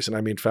sensibilities. And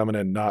I mean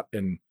feminine, not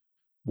in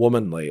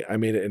womanly. I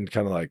mean it in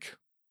kind of like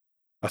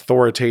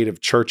authoritative,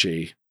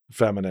 churchy,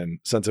 feminine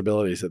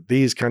sensibilities, that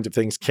these kinds of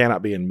things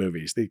cannot be in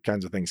movies. These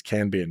kinds of things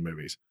can be in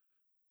movies.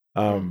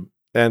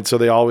 And so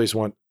they always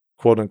want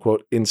quote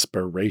unquote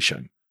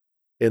inspiration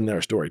in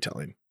their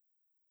storytelling.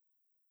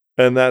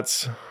 And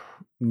that's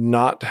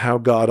not how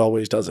God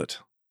always does it.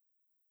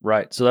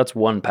 Right. So that's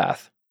one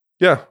path.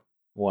 Yeah.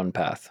 One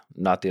path,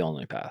 not the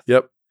only path.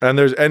 Yep. And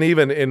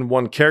even in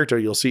one character,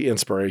 you'll see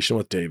inspiration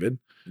with David.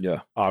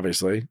 Yeah.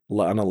 Obviously,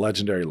 on a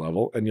legendary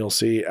level, and you'll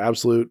see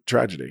absolute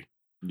tragedy.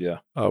 Yeah.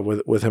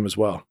 With him as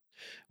well.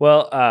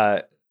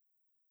 Well,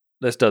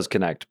 this does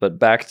connect, but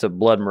back to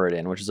Blood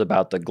Meridian, which is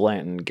about the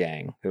Glanton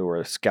gang who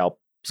were scalp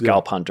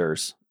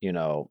hunters, you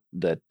know,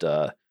 that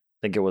I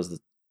think it was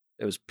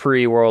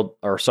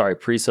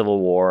pre-Civil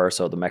War,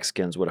 so the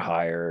Mexicans would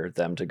hire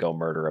them to go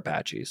murder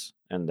Apaches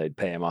and they'd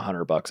pay them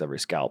 $100 every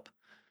scalp.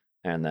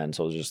 And then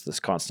so it was just this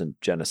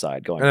constant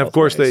genocide going on. And of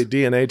course they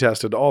DNA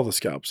tested all the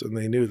scalps and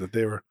they knew that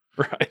they were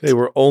they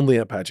were only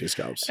Apache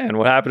scalps. And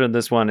what happened in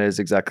this one is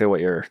exactly what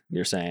you're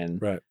saying.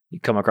 Right. You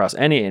come across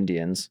any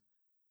Indians,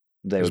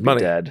 they would be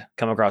money. dead.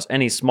 Come across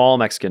any small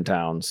Mexican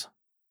towns,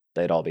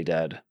 they'd all be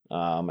dead.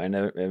 And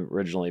it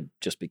originally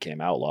just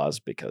became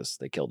outlaws because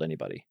they killed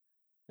anybody.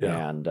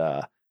 Yeah. And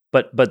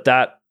but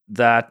that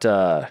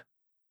the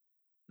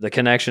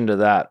connection to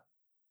that,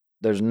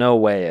 there's no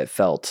way it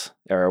felt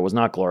or it was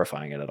not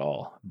glorifying it at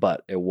all.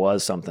 But it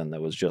was something that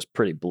was just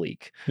pretty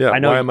bleak. Yeah. I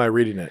know. Why am I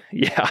reading it?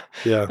 Yeah.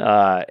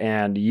 Yeah.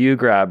 And you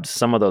grabbed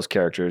some of those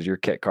characters. Your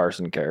Kit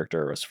Carson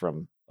character was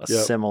from a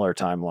similar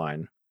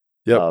timeline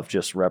of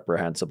just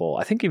reprehensible.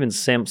 I think even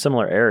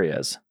similar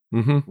areas.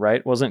 Mm-hmm.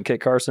 Right? Wasn't Kit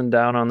Carson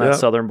down on that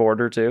southern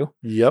border too?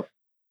 Yep.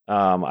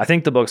 I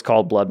think the book's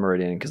called Blood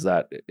Meridian because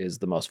that is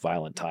the most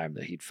violent time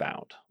that he'd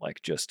found,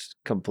 like just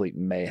complete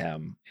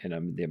mayhem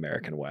in the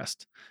American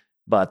West.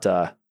 But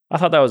I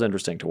thought that was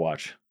interesting to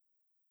watch.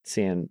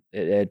 Seeing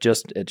it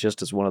just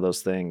is one of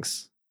those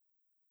things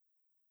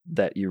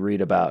that you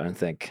read about and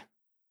think,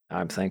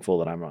 I'm thankful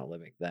that I'm not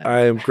living then.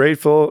 I am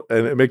grateful,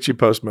 and it makes you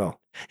post-mill.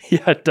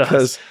 Yeah, it does.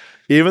 Because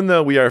even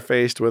though we are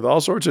faced with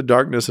all sorts of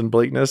darkness and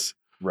bleakness,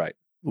 right?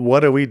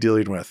 What are we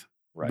dealing with?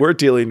 Right. We're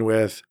dealing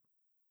with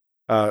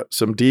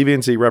some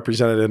deviancy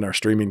represented in our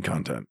streaming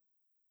content.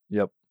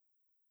 Yep.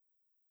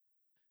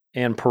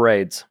 And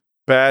parades.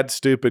 Bad,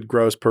 stupid,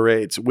 gross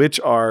parades, which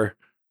are,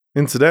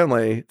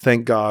 incidentally,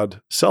 thank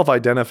God,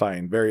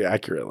 self-identifying very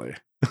accurately.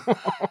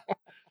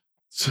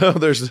 So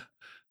there's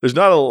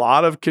not a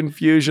lot of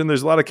confusion.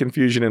 There's a lot of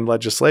confusion in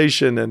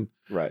legislation and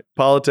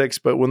politics,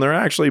 but when they're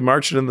actually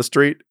marching in the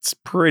street, it's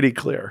pretty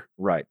clear.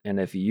 Right. And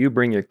if you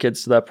bring your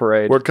kids to that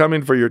parade, we're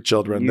coming for your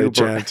children. They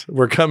chant,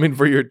 we're coming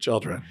for your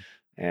children.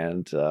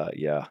 And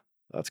yeah,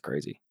 that's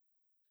crazy.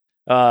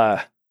 So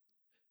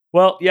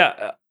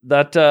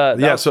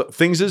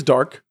things is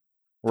dark.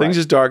 Things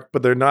is dark,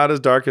 but they're not as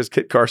dark as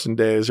Kit Carson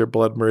days or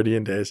Blood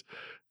Meridian days.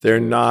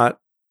 They're not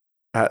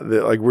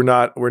we're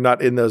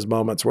not in those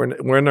moments.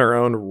 We're in our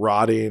own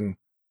rotting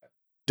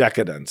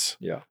decadence.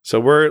 Yeah. So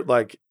we're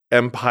like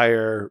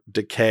empire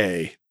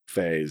decay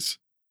phase.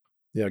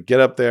 You know, get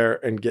up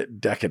there and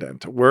get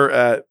decadent. We're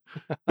at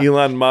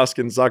Elon Musk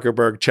and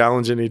Zuckerberg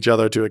challenging each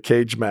other to a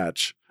cage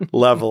match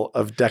level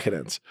of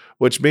decadence,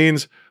 which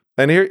means,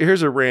 and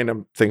here's a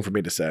random thing for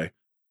me to say.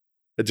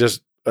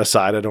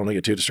 aside. I don't want to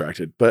get too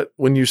distracted. But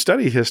when you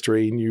study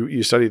history and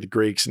you study the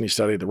Greeks and you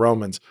study the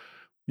Romans,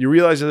 you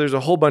realize that there's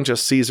a whole bunch of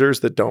Caesars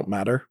that don't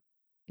matter.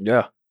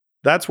 Yeah.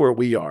 That's where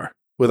we are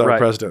with our Right.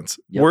 presidents.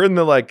 Yep. We're in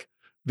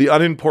the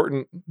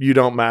unimportant, you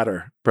don't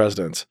matter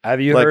presidents.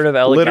 Have you Like, heard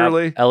of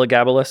literally-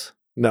 Elagabalus?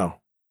 No.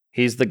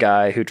 He's the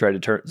guy who tried to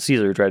turn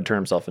Caesar, who tried to turn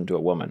himself into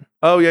a woman.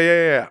 Oh,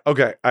 yeah.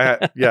 Okay.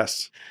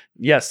 Yes.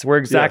 Yes, we're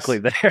exactly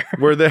there.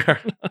 We're there.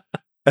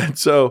 And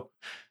so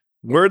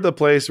we're the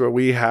place where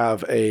we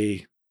have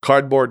a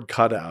cardboard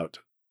cutout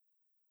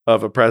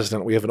of a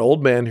president. We have an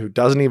old man who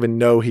doesn't even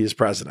know he's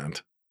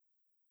president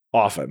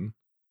often.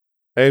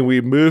 And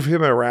we move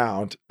him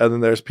around, and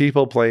then there's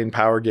people playing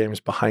power games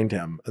behind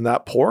him. And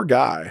that poor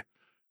guy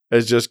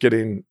is just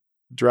getting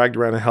dragged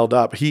around and held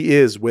up. He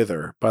is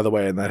Wither, by the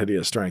way, in that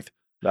hideous strength.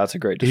 That's a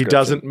great He description.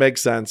 doesn't make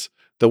sense.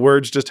 The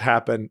words just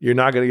happen. You're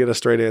not going to get a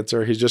straight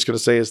answer. He's just going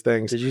to say his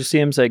things. Did you see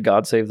him say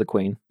 "God save the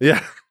Queen"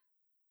 Yeah.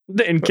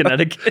 in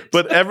Connecticut?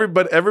 But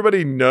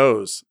everybody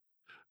knows.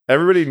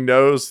 Everybody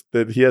knows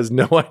that he has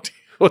no idea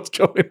what's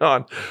going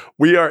on.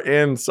 We are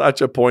in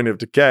such a point of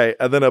decay.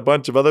 And then a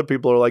bunch of other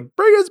people are like,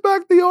 bring us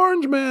back the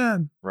Orange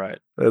Man. Right.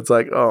 And it's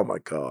like, oh my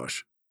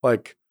gosh.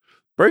 Like,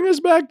 bring us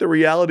back the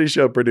reality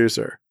show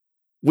producer.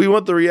 We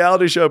want the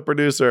reality show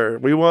producer.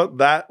 We want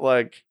that,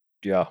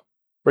 Yeah.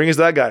 bring us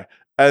that guy.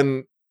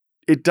 And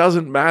it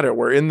doesn't matter.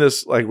 We're in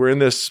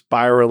this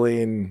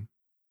spiraling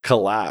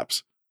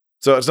collapse.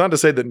 So it's not to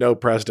say that no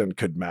president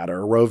could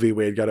matter. Roe v.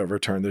 Wade got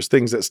overturned. There's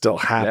things that still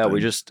happen.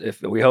 Yeah,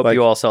 we hope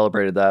you all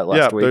celebrated that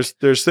last week.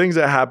 There's things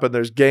that happen.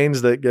 There's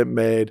gains that get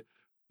made,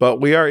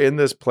 but we are in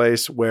this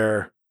place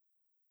where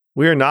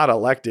we are not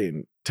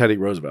electing Teddy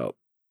Roosevelt.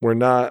 We're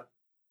not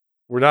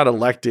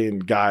electing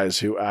guys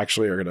who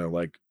actually are going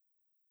to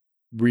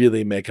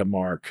really make a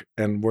mark.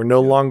 And we're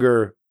no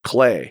longer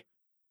clay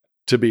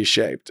to be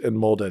shaped and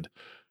molded.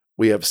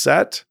 We have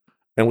set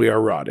and we are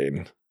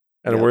rotting,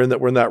 and we're in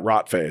that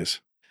rot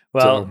phase.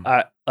 Well,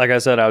 So- like I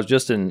said, I was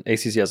just in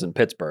ACCS in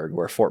Pittsburgh,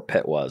 where Fort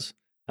Pitt was,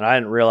 and I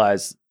didn't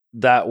realize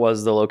that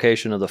was the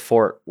location of the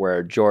fort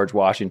where George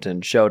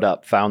Washington showed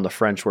up, found the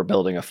French were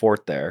building a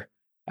fort there,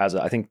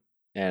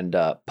 and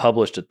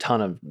published a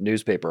ton of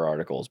newspaper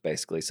articles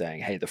basically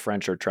saying, "Hey, the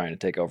French are trying to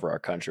take over our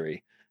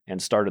country,"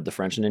 and started the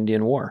French and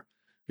Indian War.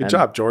 Good And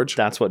job, George.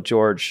 That's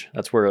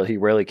where he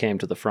really came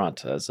to the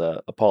front as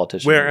a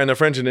politician. And the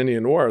French and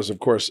Indian War is, of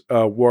course,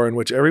 a war in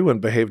which everyone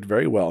behaved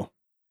very well.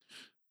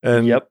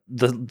 And Yep,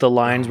 the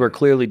lines were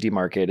clearly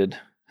demarcated.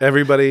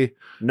 everybody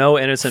No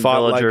innocent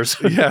fought villagers.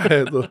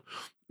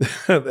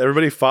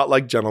 Everybody fought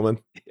like gentlemen.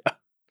 Yeah.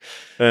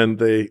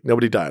 And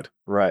nobody died.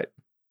 Right.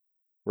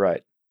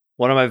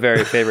 One of my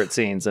very favorite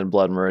scenes in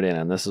Blood Meridian,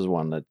 and this is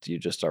one that you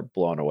just are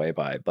blown away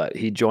by, but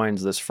he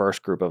joins this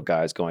first group of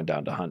guys going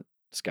down to hunt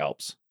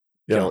scalps,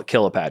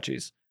 kill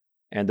Apaches.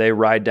 And they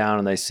ride down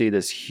and they see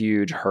this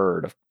huge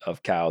herd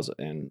of cows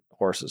and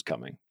horses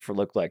coming.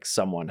 Looked like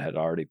someone had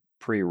already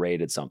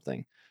pre-raided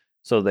something.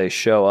 So they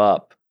show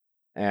up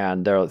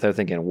and they're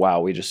thinking,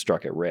 wow, we just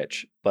struck it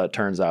rich. But it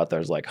turns out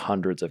there's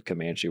hundreds of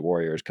Comanche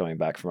warriors coming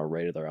back from a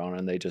raid of their own,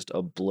 and they just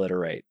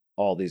obliterate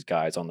all these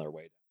guys on their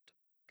way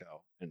to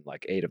go. And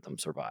 8 of them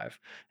survive.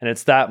 And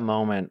it's that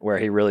moment where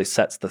he really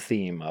sets the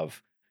theme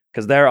of,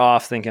 because they're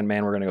off thinking,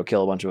 man, we're going to go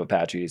kill a bunch of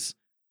Apaches,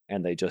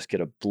 and they just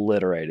get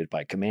obliterated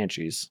by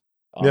Comanches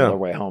on their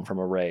way home from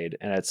a raid.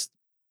 And it's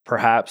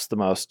perhaps the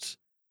most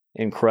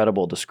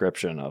incredible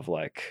description of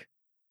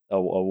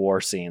a war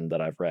scene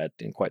that I've read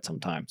in quite some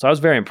time. So I was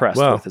very impressed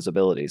with his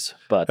abilities.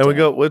 But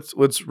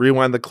let's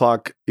rewind the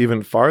clock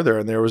even farther.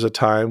 And there was a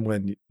time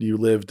when you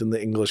lived in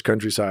the English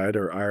countryside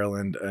or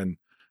Ireland, and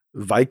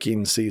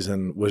Viking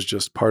season was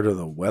just part of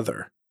the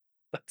weather.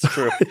 That's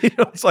true.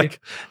 It's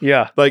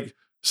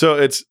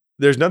so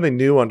there's nothing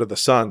new under the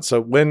sun.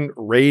 So when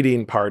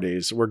raiding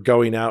parties were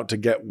going out to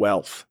get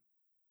wealth,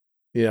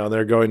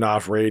 they're going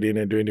off raiding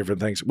and doing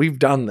different things. We've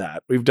done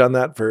that. We've done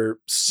that for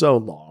so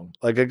long.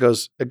 It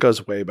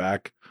goes way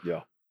back.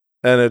 Yeah.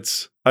 And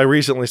I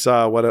recently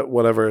saw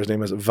whatever his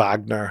name is,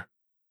 Wagner,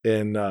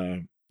 in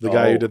the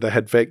guy who did the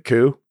head fake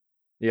coup.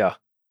 Yeah.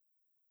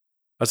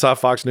 I saw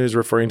Fox News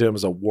referring to him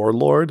as a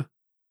warlord.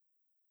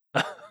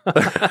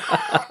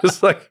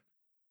 It's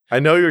I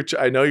know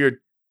you're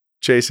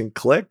chasing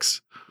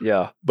clicks.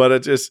 Yeah. But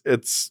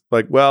it's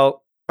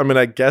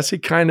I guess he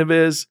kind of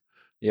is.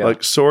 Yeah.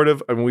 Sort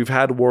of. I mean, we've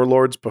had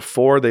warlords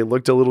before. They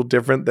looked a little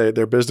different.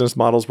 Their business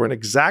models weren't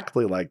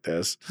exactly like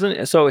this.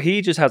 So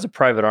he just has a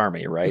private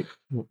army, right?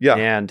 Yeah.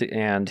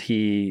 And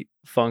he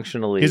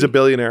functionally... He's a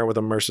billionaire with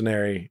a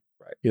mercenary,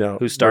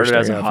 who started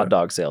as a mercenary hot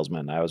dog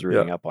salesman. I was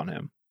reading up on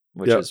him,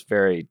 which is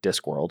very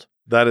Discworld.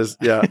 That is,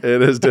 it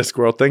is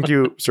Discworld. Thank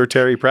you, Sir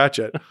Terry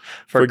Pratchett,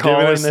 for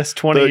calling us this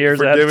 20 years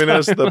for ahead of giving time.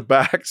 us the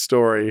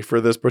backstory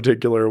for this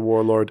particular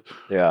warlord.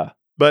 Yeah.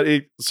 But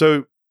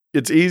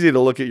it's easy to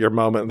look at your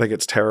moment and think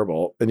it's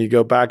terrible. And you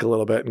go back a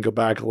little bit and go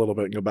back a little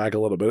bit and go back a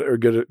little bit, or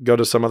go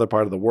to some other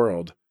part of the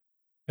world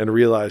and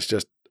realize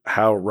just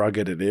how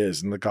rugged it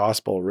is. And the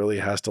gospel really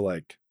has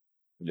to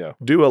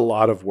do a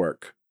lot of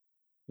work.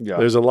 Yeah.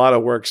 There's a lot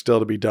of work still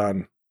to be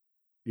done.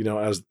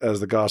 as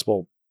the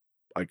gospel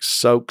like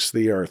soaks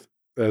the earth,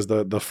 as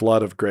the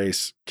flood of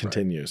grace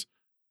continues.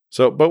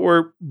 So, but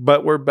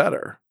we're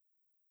better.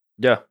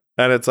 Yeah.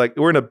 And it's like,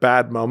 we're in a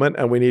bad moment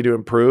and we need to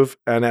improve.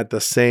 And at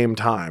the same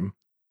time,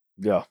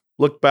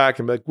 look back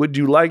and be like, would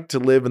you like to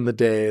live in the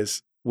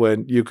days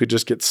when you could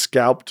just get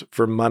scalped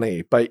for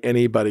money by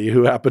anybody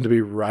who happened to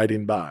be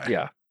riding by?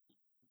 Yeah.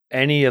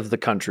 Any of the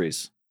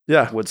countries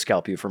would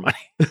scalp you for money.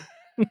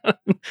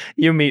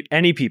 You meet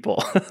any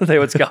people, they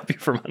would scalp you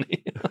for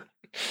money.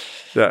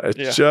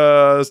 It's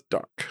just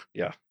dark.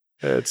 Yeah.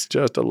 It's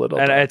just a little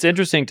and dark. It's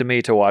interesting to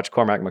me to watch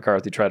Cormac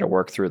McCarthy try to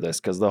work through this,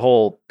 because the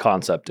whole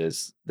concept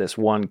is this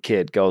one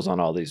kid goes on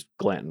all these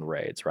Glanton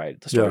raids, right?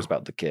 The story's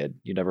about the kid.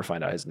 You never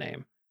find out his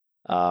name.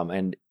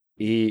 And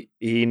he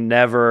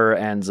never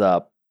ends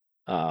up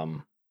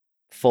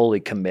fully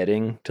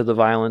committing to the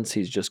violence.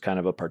 He's just kind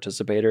of a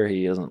participator.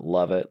 He doesn't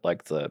love it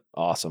like the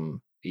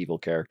awesome evil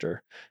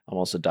character,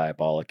 almost a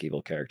diabolic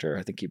evil character.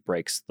 I think he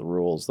breaks the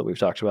rules that we've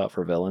talked about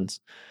for villains.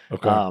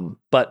 Okay.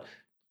 But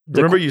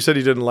remember, you said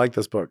you didn't like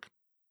this book.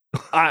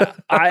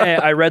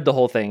 I read the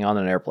whole thing on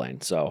an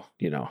airplane, so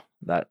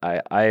that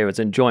I was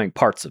enjoying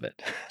parts of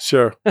it.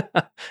 Sure.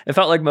 It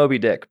felt like Moby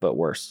Dick, but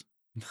worse.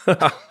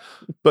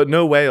 But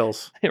no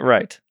whales.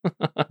 Right.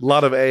 A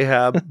lot of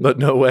Ahab, but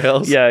no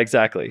whales. Yeah,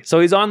 exactly. So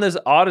he's on this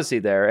odyssey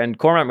there, and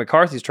Cormac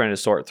McCarthy's trying to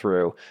sort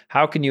through,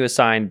 how can you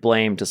assign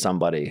blame to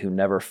somebody who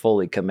never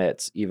fully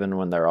commits, even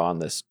when they're on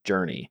this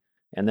journey?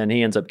 And then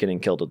he ends up getting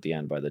killed at the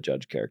end by the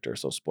judge character.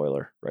 So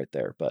spoiler right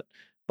there. But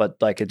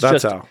like it's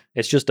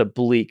just a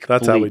bleak.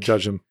 That's how we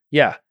judge him.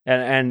 Yeah,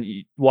 and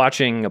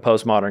watching a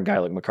postmodern guy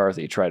like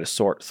McCarthy try to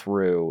sort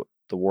through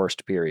the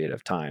worst period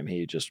of time,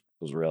 he just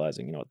was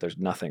realizing, there's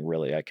nothing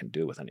really I can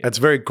do with any. That's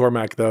very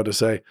Cormac though to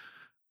say,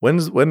 when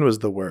was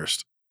the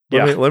worst?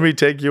 Let me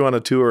take you on a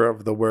tour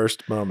of the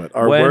worst moment.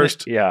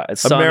 Worst. Yeah,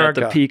 it's sun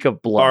America, at the peak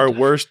of blood. Our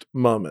worst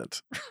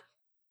moment.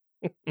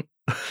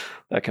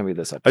 That can be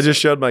this episode. I just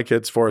showed my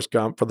kids Forrest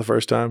Gump for the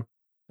first time.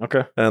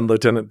 Okay. And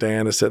Lieutenant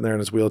Dan is sitting there in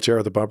his wheelchair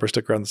with a bumper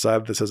sticker on the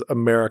side that says,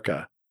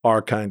 "America,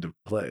 our kind of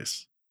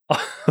place."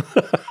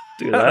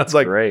 Dude, that's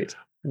like, great.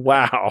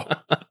 Wow.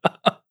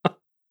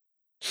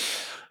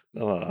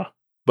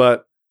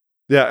 But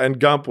yeah, and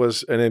Gump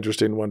was an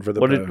interesting one for the.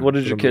 What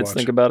did your kids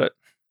think about it?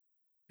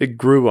 It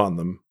grew on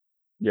them.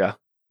 Yeah.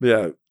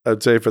 Yeah.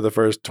 I'd say for the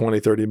first 20,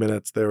 30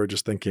 minutes, they were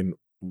just thinking,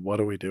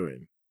 what are we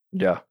doing?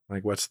 Yeah.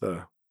 Like, what's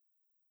the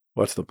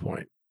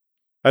point?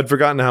 I'd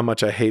forgotten how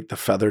much I hate the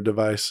feather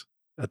device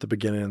at the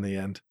beginning and the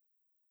end.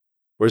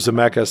 Where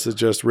Zemeckis is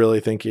just really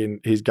thinking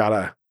he's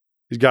gotta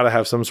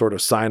have some sort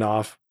of sign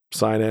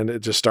in. It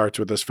just starts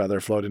with this feather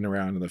floating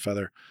around, and the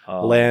feather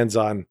lands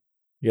on,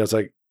 it's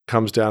like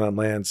comes down and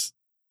lands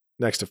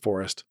next to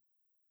Forrest.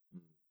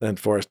 Then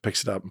Forrest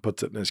picks it up and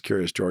puts it in his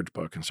Curious George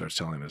book and starts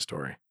telling his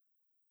story.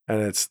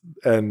 And it's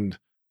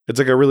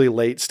like a really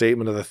late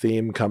statement of the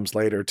theme comes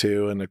later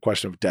too, and the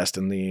question of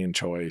destiny and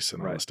choice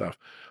and all that stuff.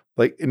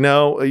 Like,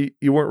 no,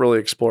 you weren't really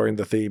exploring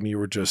the theme. You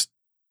were just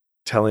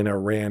telling a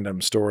random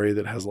story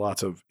that has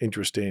lots of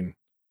interesting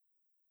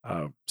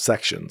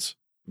sections.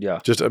 Yeah.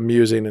 Just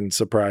amusing and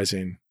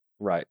surprising.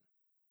 Right.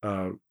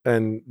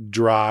 And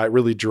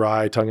really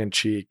dry,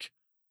 tongue-in-cheek,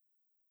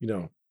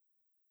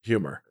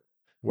 humor.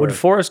 Would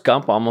Forrest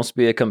Gump almost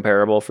be a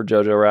comparable for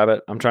Jojo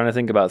Rabbit? I'm trying to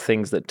think about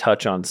things that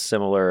touch on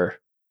similar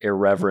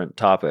irreverent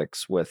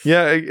topics with...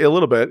 Yeah, a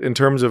little bit in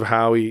terms of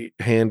how he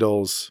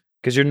handles...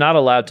 Because you're not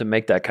allowed to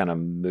make that kind of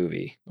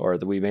movie, or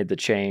we made the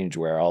change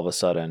where all of a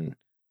sudden...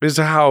 Is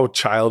how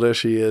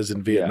childish he is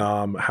in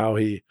Vietnam, how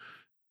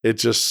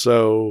it's just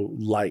so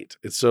light.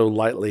 It's so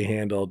lightly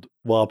handled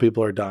while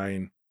people are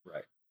dying.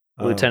 Right.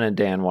 Lieutenant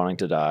Dan wanting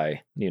to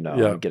die,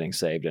 and getting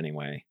saved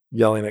anyway.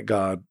 Yelling at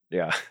God.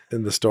 Yeah.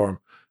 In the storm.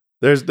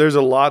 There's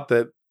a lot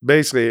that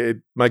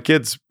basically my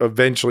kids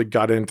eventually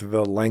got into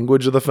the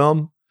language of the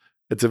film.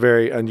 It's a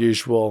very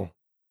unusual,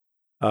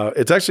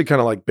 it's actually kind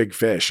of like Big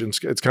Fish. And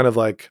it's kind of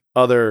like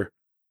other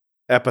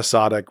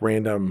episodic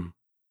random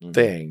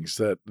things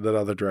that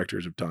other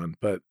directors have done,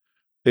 but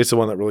it's the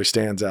one that really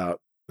stands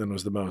out and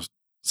was the most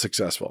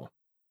successful.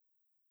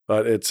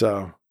 But it's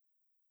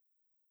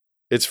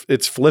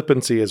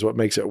flippancy is what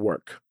makes it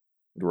work.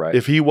 Right.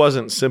 If he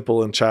wasn't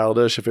simple and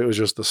childish, if it was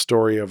just the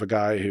story of a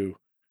guy who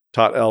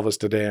taught Elvis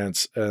to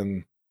dance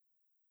and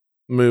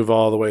move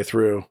all the way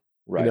through.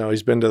 Right.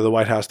 He's been to the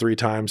White House 3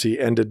 times. He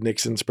ended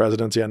Nixon's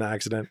presidency on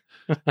accident.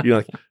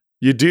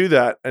 You do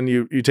that and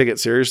you take it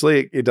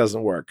seriously, it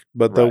doesn't work.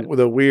 But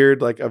the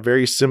weird, like a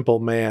very simple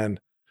man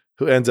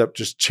who ends up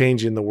just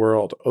changing the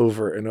world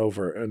over and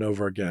over and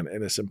over again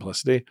in his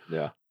simplicity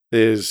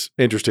is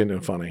interesting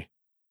and funny.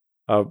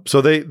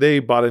 So they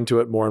bought into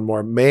it more and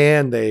more.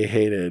 Man, they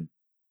hated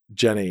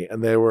Jenny,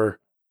 and they were,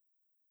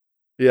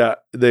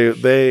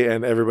 they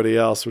and everybody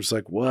else was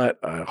like, what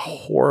a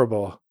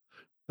horrible.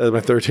 As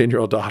my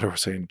 13-year-old daughter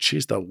was saying,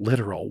 she's the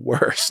literal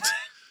worst.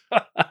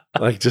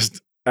 Like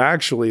just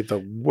actually the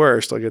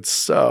worst. Like it's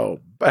so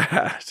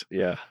bad.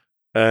 Yeah.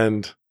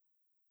 And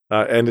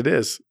it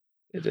is.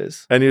 It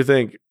is. And you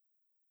think,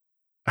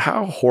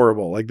 how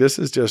horrible. Like, this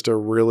is just a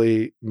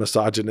really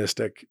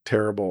misogynistic,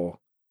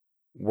 terrible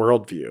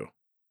worldview.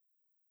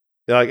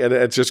 Like, and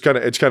it's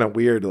kind of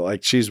weird.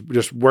 Like, she's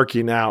just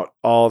working out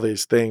all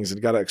these things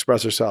and got to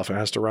express herself and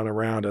has to run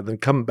around and then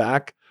come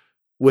back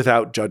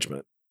without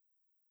judgment.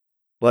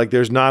 Like,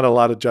 there's not a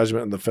lot of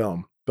judgment in the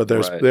film, but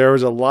there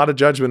was a lot of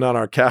judgment on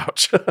our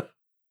couch.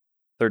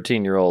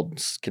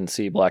 13-year-olds can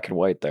see black and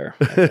white there.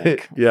 I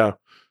think. Yeah.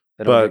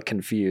 They don't get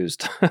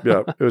confused.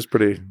 Yeah, it was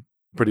pretty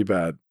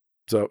bad.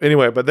 So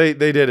anyway, but they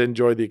did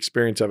enjoy the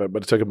experience of it,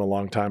 but it took them a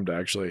long time to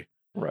actually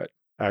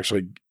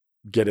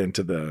get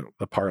into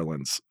the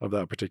parlance of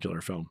that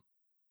particular film.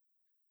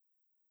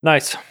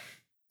 Nice.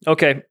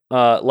 Okay.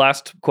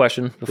 Last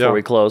question before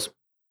we close.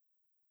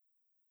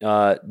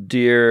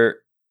 Dear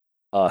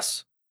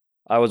us,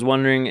 I was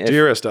wondering if...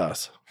 Dearest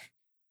us.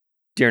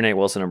 Dear Nate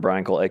Wilson and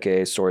Brian Cole,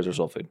 a.k.a. Stories or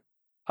Soul Food.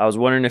 I was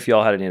wondering if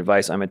y'all had any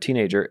advice. I'm a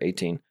teenager,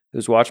 18,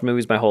 who's watched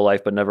movies my whole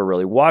life but never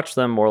really watched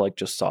them, more like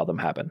just saw them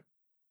happen.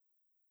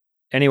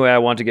 Anyway, I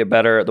want to get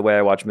better at the way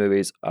I watch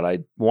movies, and I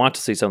want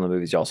to see some of the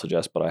movies y'all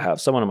suggest, but I have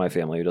someone in my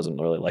family who doesn't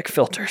really like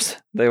filters.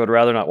 They would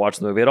rather not watch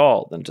the movie at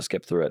all than to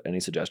skip through it. Any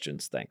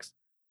suggestions? Thanks.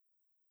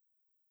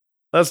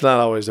 That's not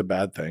always a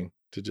bad thing,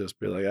 to just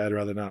be like, I'd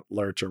rather not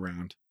lurch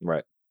around.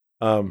 Right.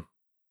 I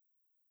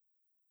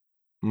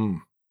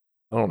don't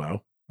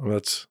know.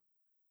 That's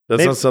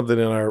not something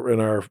in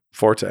our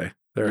forte.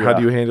 There. Yeah. How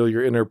do you handle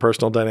your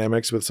interpersonal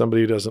dynamics with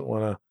somebody who doesn't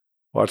want to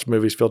watch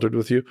movies filtered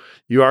with you?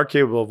 You are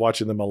capable of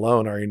watching them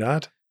alone, are you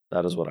not?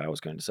 That is what I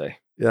was going to say.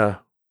 Yeah.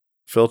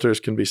 Filters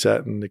can be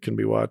set and it can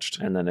be watched.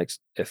 And then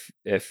if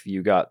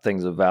you got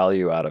things of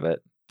value out of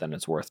it, then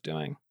it's worth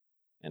doing.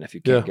 And if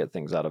you can't get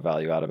things out of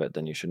value out of it,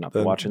 then you should not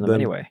be watching them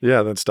anyway.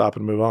 Yeah, then stop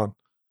and move on.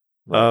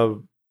 Right.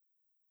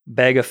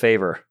 Beg a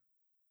favor.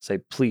 Say,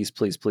 please,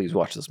 please, please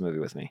watch this movie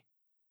with me.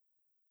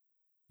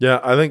 Yeah,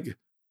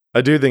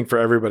 I do think for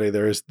everybody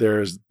there's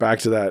back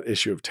to that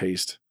issue of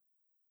taste.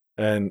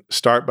 And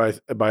start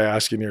by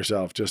asking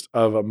yourself, just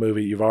of a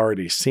movie you've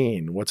already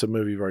seen, what's a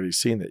movie you've already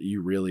seen that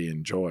you really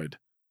enjoyed?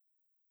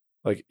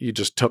 Like, you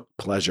just took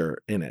pleasure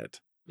in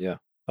it. Yeah.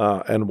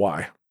 And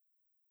why?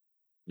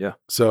 Yeah.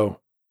 So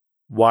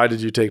why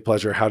did you take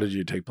pleasure? How did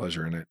you take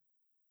pleasure in it?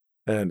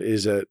 And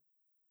is it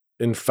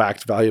in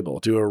fact valuable?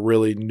 Do a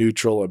really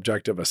neutral,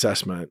 objective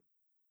assessment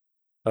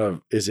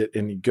of, is it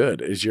any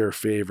good? Is your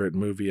favorite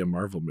movie a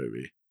Marvel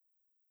movie?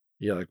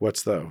 Yeah, like,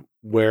 what's the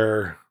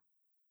where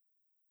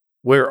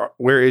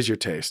is your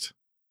taste?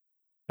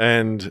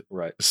 And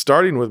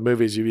starting with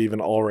movies you've even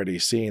already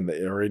seen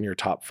that are in your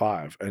top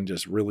 5 and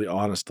just really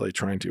honestly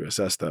trying to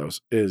assess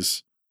those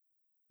is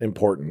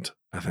important,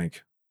 I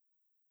think.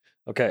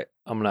 Okay,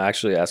 I'm going to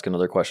actually ask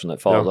another question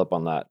that follows up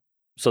on that.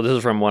 So this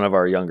is from one of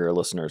our younger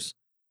listeners.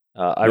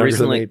 I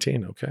recently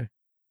 18, okay.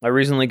 I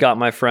recently got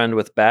my friend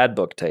with bad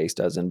book taste,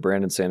 as in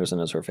Brandon Sanderson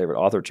is her favorite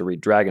author, to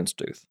read Dragon's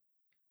Tooth.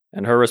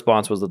 And her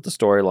response was that the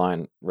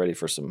storyline, ready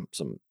for some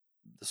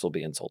this will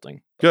be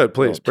insulting. Good,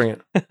 please, bring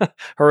it.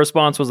 Her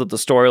response was that the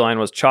storyline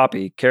was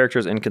choppy,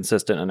 characters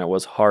inconsistent, and it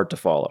was hard to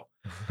follow.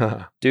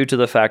 Due to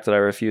the fact that I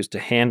refused to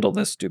handle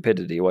this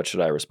stupidity, what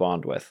should I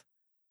respond with?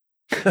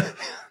 I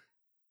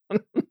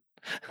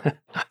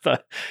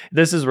thought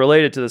this is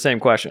related to the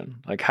same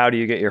question. Like, how do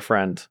you get your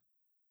friend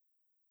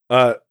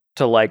to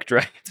like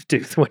Dragon's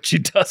Tooth when she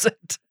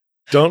doesn't?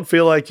 Don't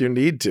feel like you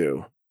need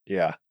to.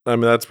 Yeah. I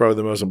mean, that's probably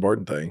the most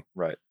important thing.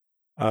 Right.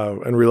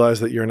 And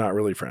realize that you're not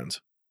really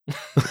friends.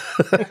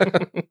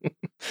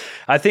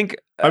 I think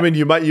I mean,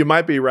 you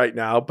might be right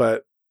now,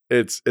 but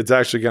it's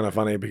actually kind of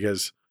funny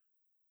because,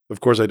 of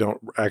course, I don't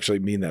actually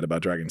mean that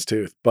about Dragon's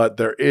Tooth, but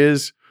there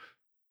is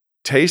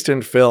taste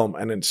in film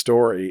and in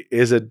story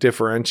is a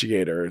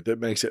differentiator that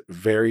makes it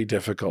very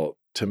difficult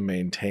to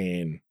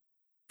maintain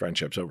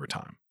friendships over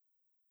time.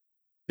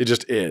 It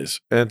just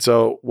is. And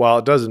so while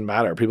it doesn't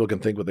matter, people can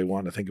think what they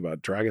want to think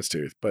about Dragon's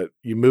Tooth, but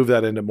you move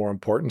that into more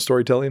important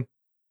storytelling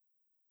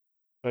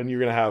and you're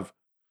going to have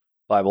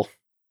Bible.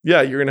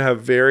 Yeah, you're going to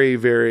have very,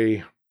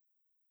 very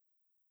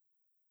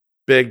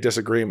big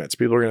disagreements.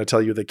 People are going to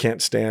tell you they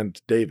can't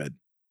stand David.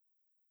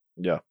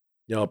 Yeah.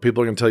 You know,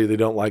 people are going to tell you they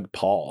don't like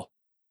Paul.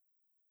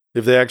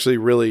 If they actually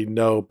really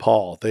know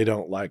Paul, they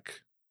don't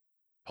like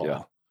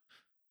Paul.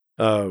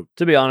 Yeah.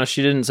 To be honest,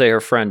 she didn't say her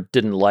friend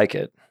didn't like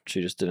it.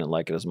 She just didn't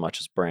like it as much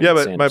as Brandon.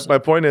 Yeah, but my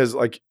point is,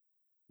 like,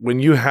 when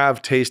you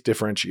have taste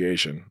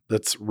differentiation,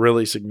 that's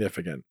really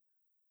significant.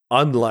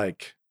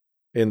 Unlike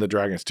in the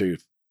Dragon's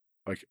Tooth,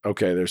 like,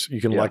 okay,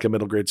 you can like a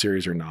middle grade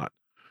series or not.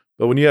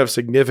 But when you have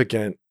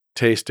significant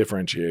taste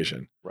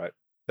differentiation, right,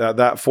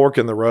 that fork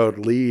in the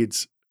road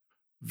leads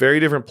very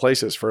different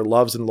places for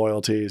loves and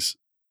loyalties,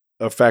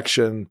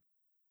 affection,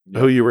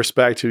 who you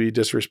respect, who you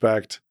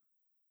disrespect,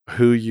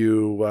 who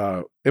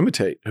you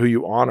imitate, who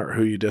you honor,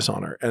 who you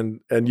dishonor,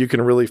 and you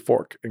can really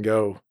fork and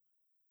go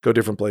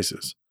different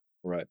places.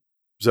 Right.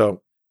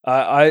 So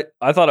I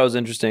thought it was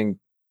interesting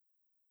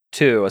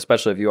too,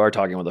 especially if you are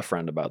talking with a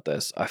friend about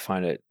this. I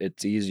find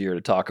it's easier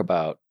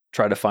to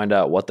try to find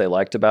out what they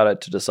liked about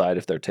it to decide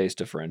if their taste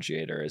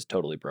differentiator is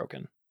totally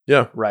broken.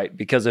 Yeah. Right.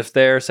 Because if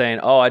they're saying,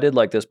 oh, I did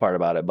like this part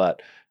about it,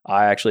 but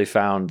I actually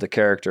found the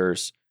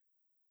characters,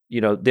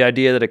 the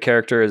idea that a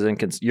character is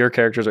your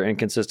characters are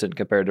inconsistent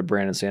compared to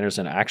Brandon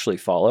Sanderson actually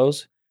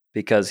follows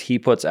because he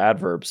puts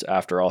adverbs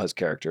after all his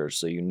characters.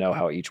 So you know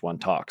how each one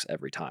talks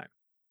every time.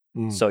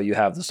 So you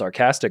have the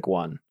sarcastic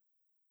one.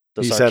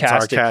 He said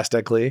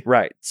sarcastically.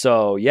 Right.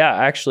 So yeah,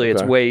 actually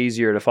it's way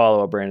easier to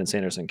follow a Brandon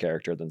Sanderson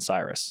character than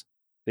Cyrus.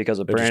 Because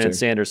a Brandon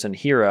Sanderson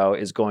hero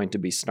is going to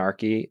be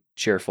snarky,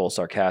 cheerful,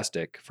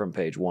 sarcastic from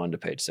page 1 to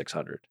page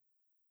 600.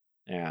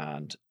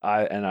 And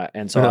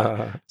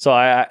so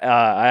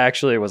I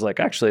actually was like,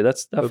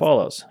 that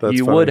follows.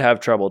 You would have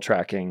trouble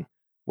tracking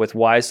with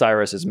why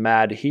Cyrus is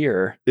mad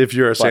here if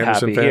you're a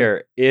Sanderson fan.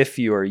 Here, if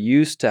you are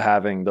used to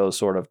having those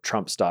sort of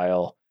Trump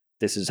style,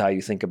 this is how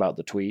you think about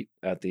the tweet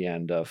at the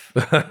end of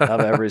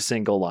every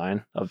single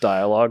line of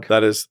dialogue.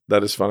 That is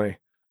funny.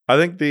 I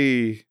think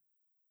the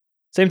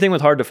same thing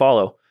with Hard to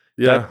Follow.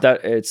 Yeah.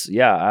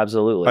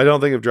 Absolutely. I don't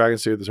think of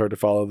Dragon's Tooth is hard to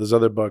follow. There's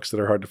other books that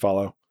are hard to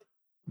follow.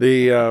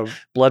 The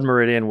Blood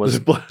Meridian was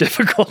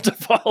difficult to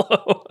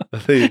follow.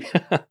 That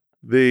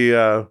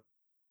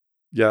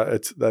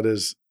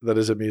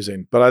is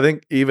amusing. But I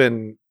think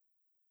even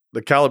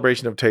the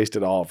calibration of taste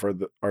at all for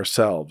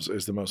ourselves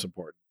is the most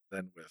important.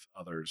 Then with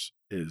others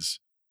is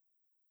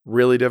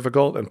really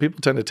difficult, and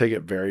people tend to take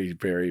it very,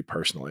 very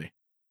personally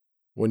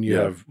when you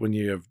have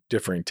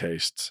differing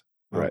tastes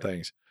on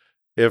things.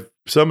 If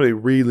somebody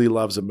really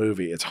loves a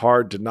movie, it's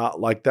hard to not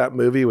like that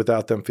movie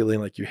without them feeling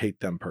like you hate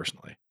them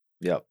personally.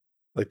 Yep.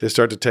 Like they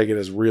start to take it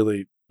as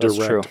really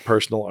direct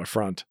personal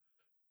affront,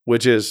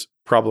 which is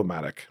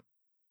problematic.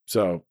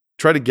 So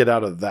try to get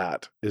out of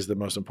that is the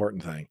most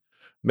important thing.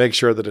 Make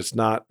sure that it's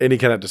not any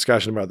kind of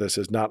discussion about this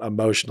is not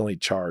emotionally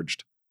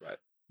charged. Right.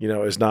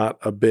 Is not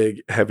a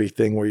big, heavy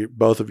thing where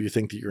both of you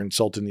think that you're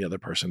insulting the other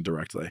person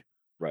directly.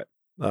 Right.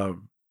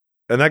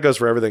 And that goes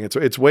for everything.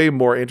 It's way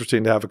more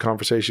interesting to have a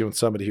conversation with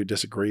somebody who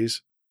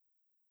disagrees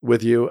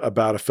with you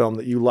about a film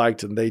that you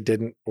liked and they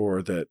didn't,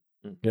 or that,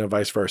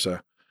 vice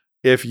versa.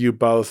 If you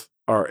both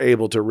are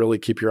able to really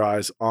keep your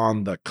eyes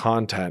on the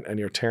content and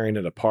you're tearing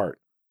it apart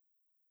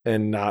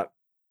and not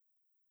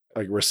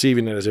like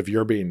receiving it as if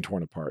you're being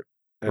torn apart.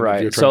 And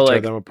right. You're so to tear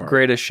like them apart.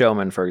 Greatest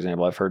Showman, for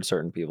example, I've heard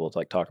certain people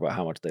talk about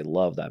how much they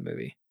love that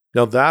movie.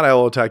 Now that I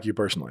will attack you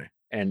personally.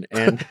 And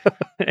and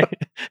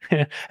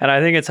I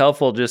think it's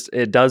helpful.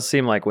 It does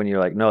seem like when you're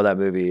like, no, that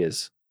movie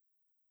is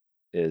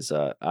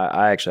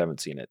I actually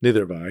haven't seen it. Neither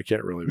have I. I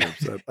can't really be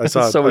upset. I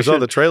saw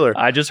the trailer.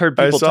 I just heard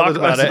people talk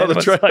about it. And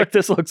was like,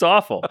 this looks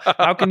awful.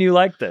 How can you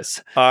like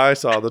this? I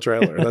saw the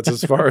trailer. That's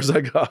as far as I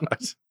got.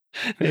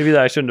 Maybe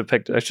I shouldn't have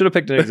picked. I should have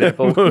picked an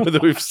example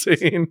that we've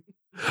seen.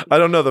 I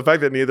don't know. The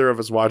fact that neither of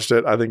us watched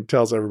it, I think,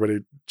 tells everybody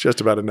just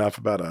about enough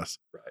about us.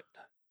 Right.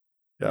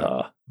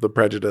 Yeah. The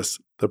prejudice,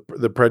 the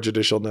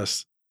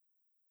prejudicialness.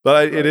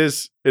 But it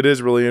is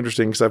really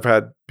interesting because I've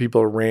had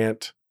people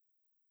rant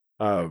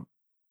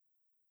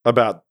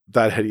about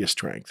that hideous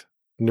strength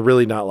and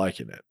really not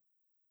liking it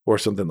or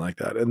something like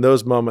that. In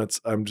those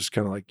moments, I'm just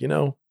kind of like,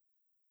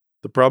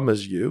 the problem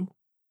is you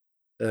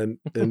and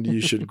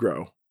you should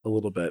grow a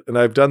little bit. And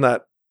I've done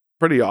that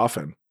pretty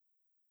often.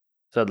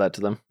 Said that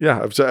to them.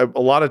 Yeah.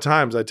 A lot of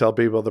times I tell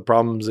people the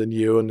problem's in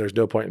you and there's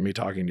no point in me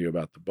talking to you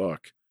about the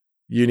book.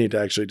 You need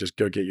to actually just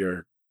go get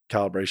your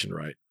calibration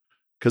right.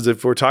 Because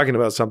if we're talking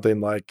about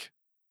something like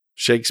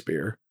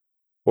Shakespeare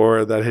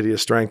or That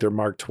Hideous Strength or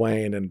Mark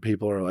Twain and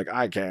people are like,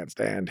 I can't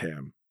stand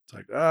him. It's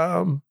like,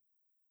 and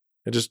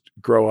just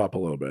grow up a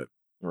little bit.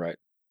 Right.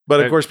 But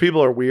of course,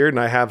 people are weird. And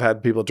I have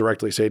had people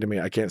directly say to me,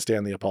 I can't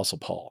stand the Apostle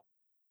Paul.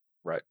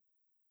 Right.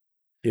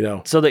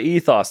 So the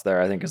ethos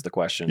there, I think, is the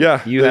question. Yeah.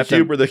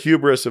 The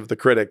hubris of the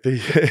critic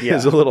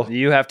is a little.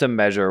 You have to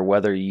measure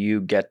whether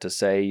you get to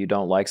say you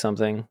don't like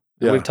something.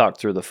 And we've talked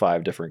through the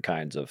 5 different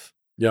kinds of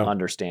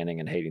understanding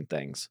and hating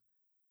things.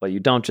 But you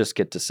don't just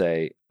get to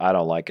say, I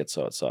don't like it,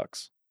 so it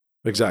sucks.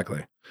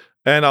 Exactly.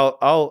 And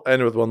I'll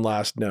end with one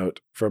last note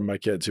from my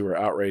kids who were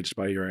outraged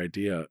by your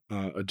idea,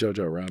 a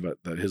Jojo Rabbit,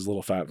 that his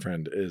little fat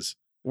friend is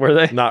Were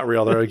they? not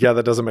real. They're like, yeah,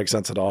 that doesn't make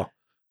sense at all.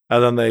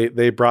 And then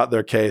they brought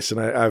their case,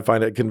 and I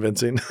find it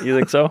convincing. You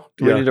think so?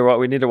 We need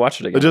to watch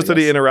it again. But just that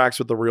he interacts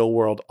with the real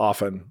world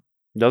often.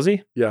 Does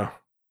he? Yeah.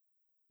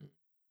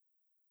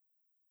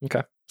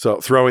 Okay.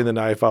 So throwing the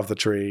knife off the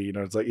tree,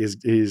 it's like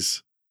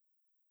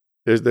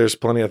there's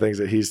plenty of things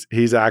that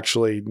he's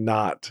actually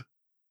not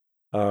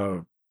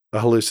a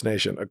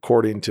hallucination,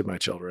 according to my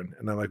children.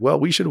 And I'm like, well,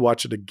 we should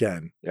watch it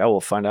again. Yeah, we'll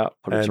find out.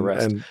 Put it to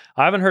rest. And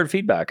I haven't heard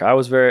feedback. I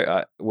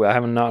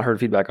have not heard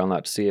feedback on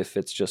that to see if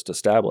it's just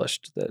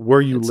established that.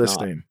 Were you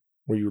listening? Not.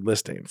 Were you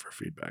listening for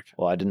feedback?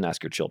 Well, I didn't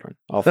ask your children.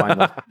 I'll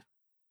find them.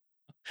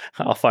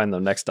 I'll find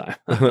them next time.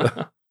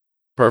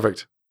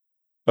 Perfect.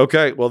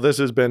 Okay. Well, this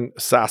has been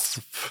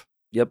SASF.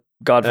 Yep.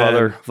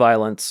 Godfather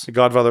violence.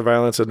 Godfather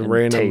violence and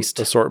random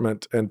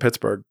assortment in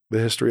Pittsburgh. The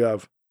history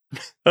of.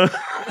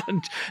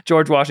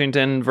 George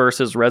Washington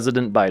versus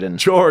Resident Biden.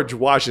 George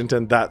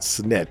Washington, that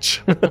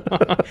snitch.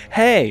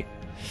 Hey,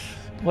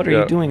 what are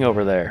you doing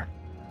over there?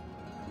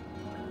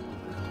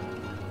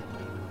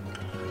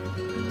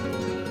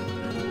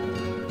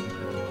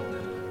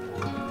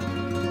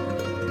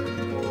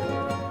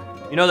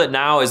 You know that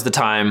now is the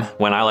time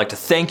when I like to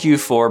thank you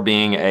for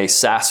being a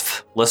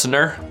SASF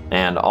listener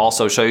and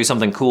also show you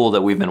something cool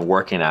that we've been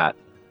working at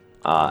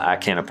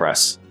Canon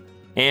Press.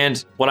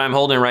 And what I'm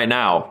holding right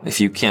now, if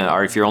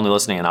you're only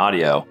listening in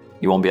audio,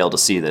 you won't be able to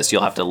see this.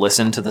 You'll have to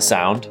listen to the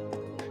sound.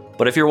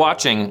 But if you're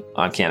watching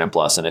on Canon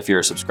Plus and if you're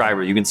a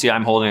subscriber, you can see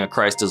I'm holding a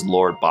Christ is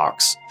Lord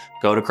box.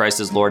 Go to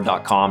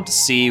christislord.com to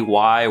see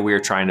why we're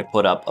trying to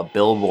put up a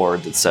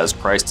billboard that says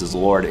Christ is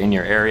Lord in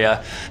your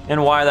area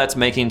and why that's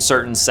making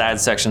certain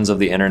sad sections of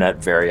the internet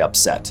very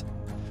upset.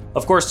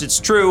 Of course, it's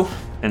true,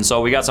 and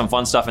so we got some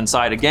fun stuff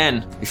inside.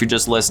 Again, if you're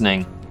just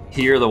listening,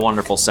 hear the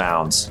wonderful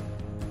sounds.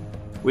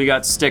 We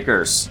got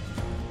stickers.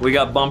 We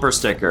got bumper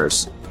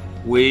stickers.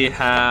 We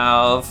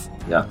have,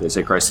 they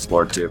say Christ is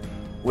Lord too.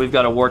 We've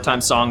got a wartime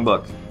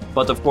songbook.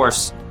 But of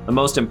course, the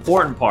most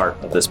important part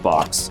of this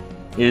box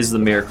is the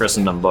Mere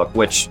Christendom book,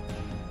 which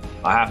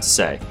I have to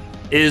say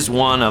is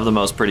one of the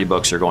most pretty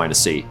books you're going to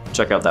see.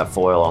 Check out that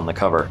foil on the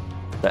cover,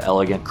 the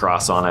elegant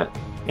cross on it,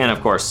 and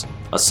of course,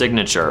 a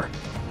signature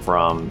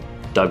from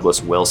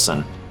Douglas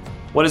Wilson.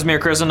 What is Mere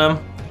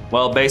Christendom?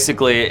 Well,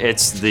 basically,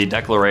 it's the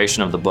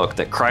declaration of the book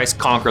that Christ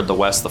conquered the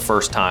West the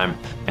first time,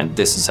 and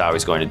this is how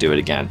he's going to do it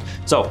again.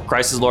 So,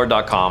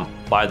 christislord.com,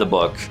 buy the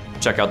book,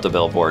 check out the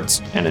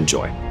billboards, and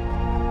enjoy.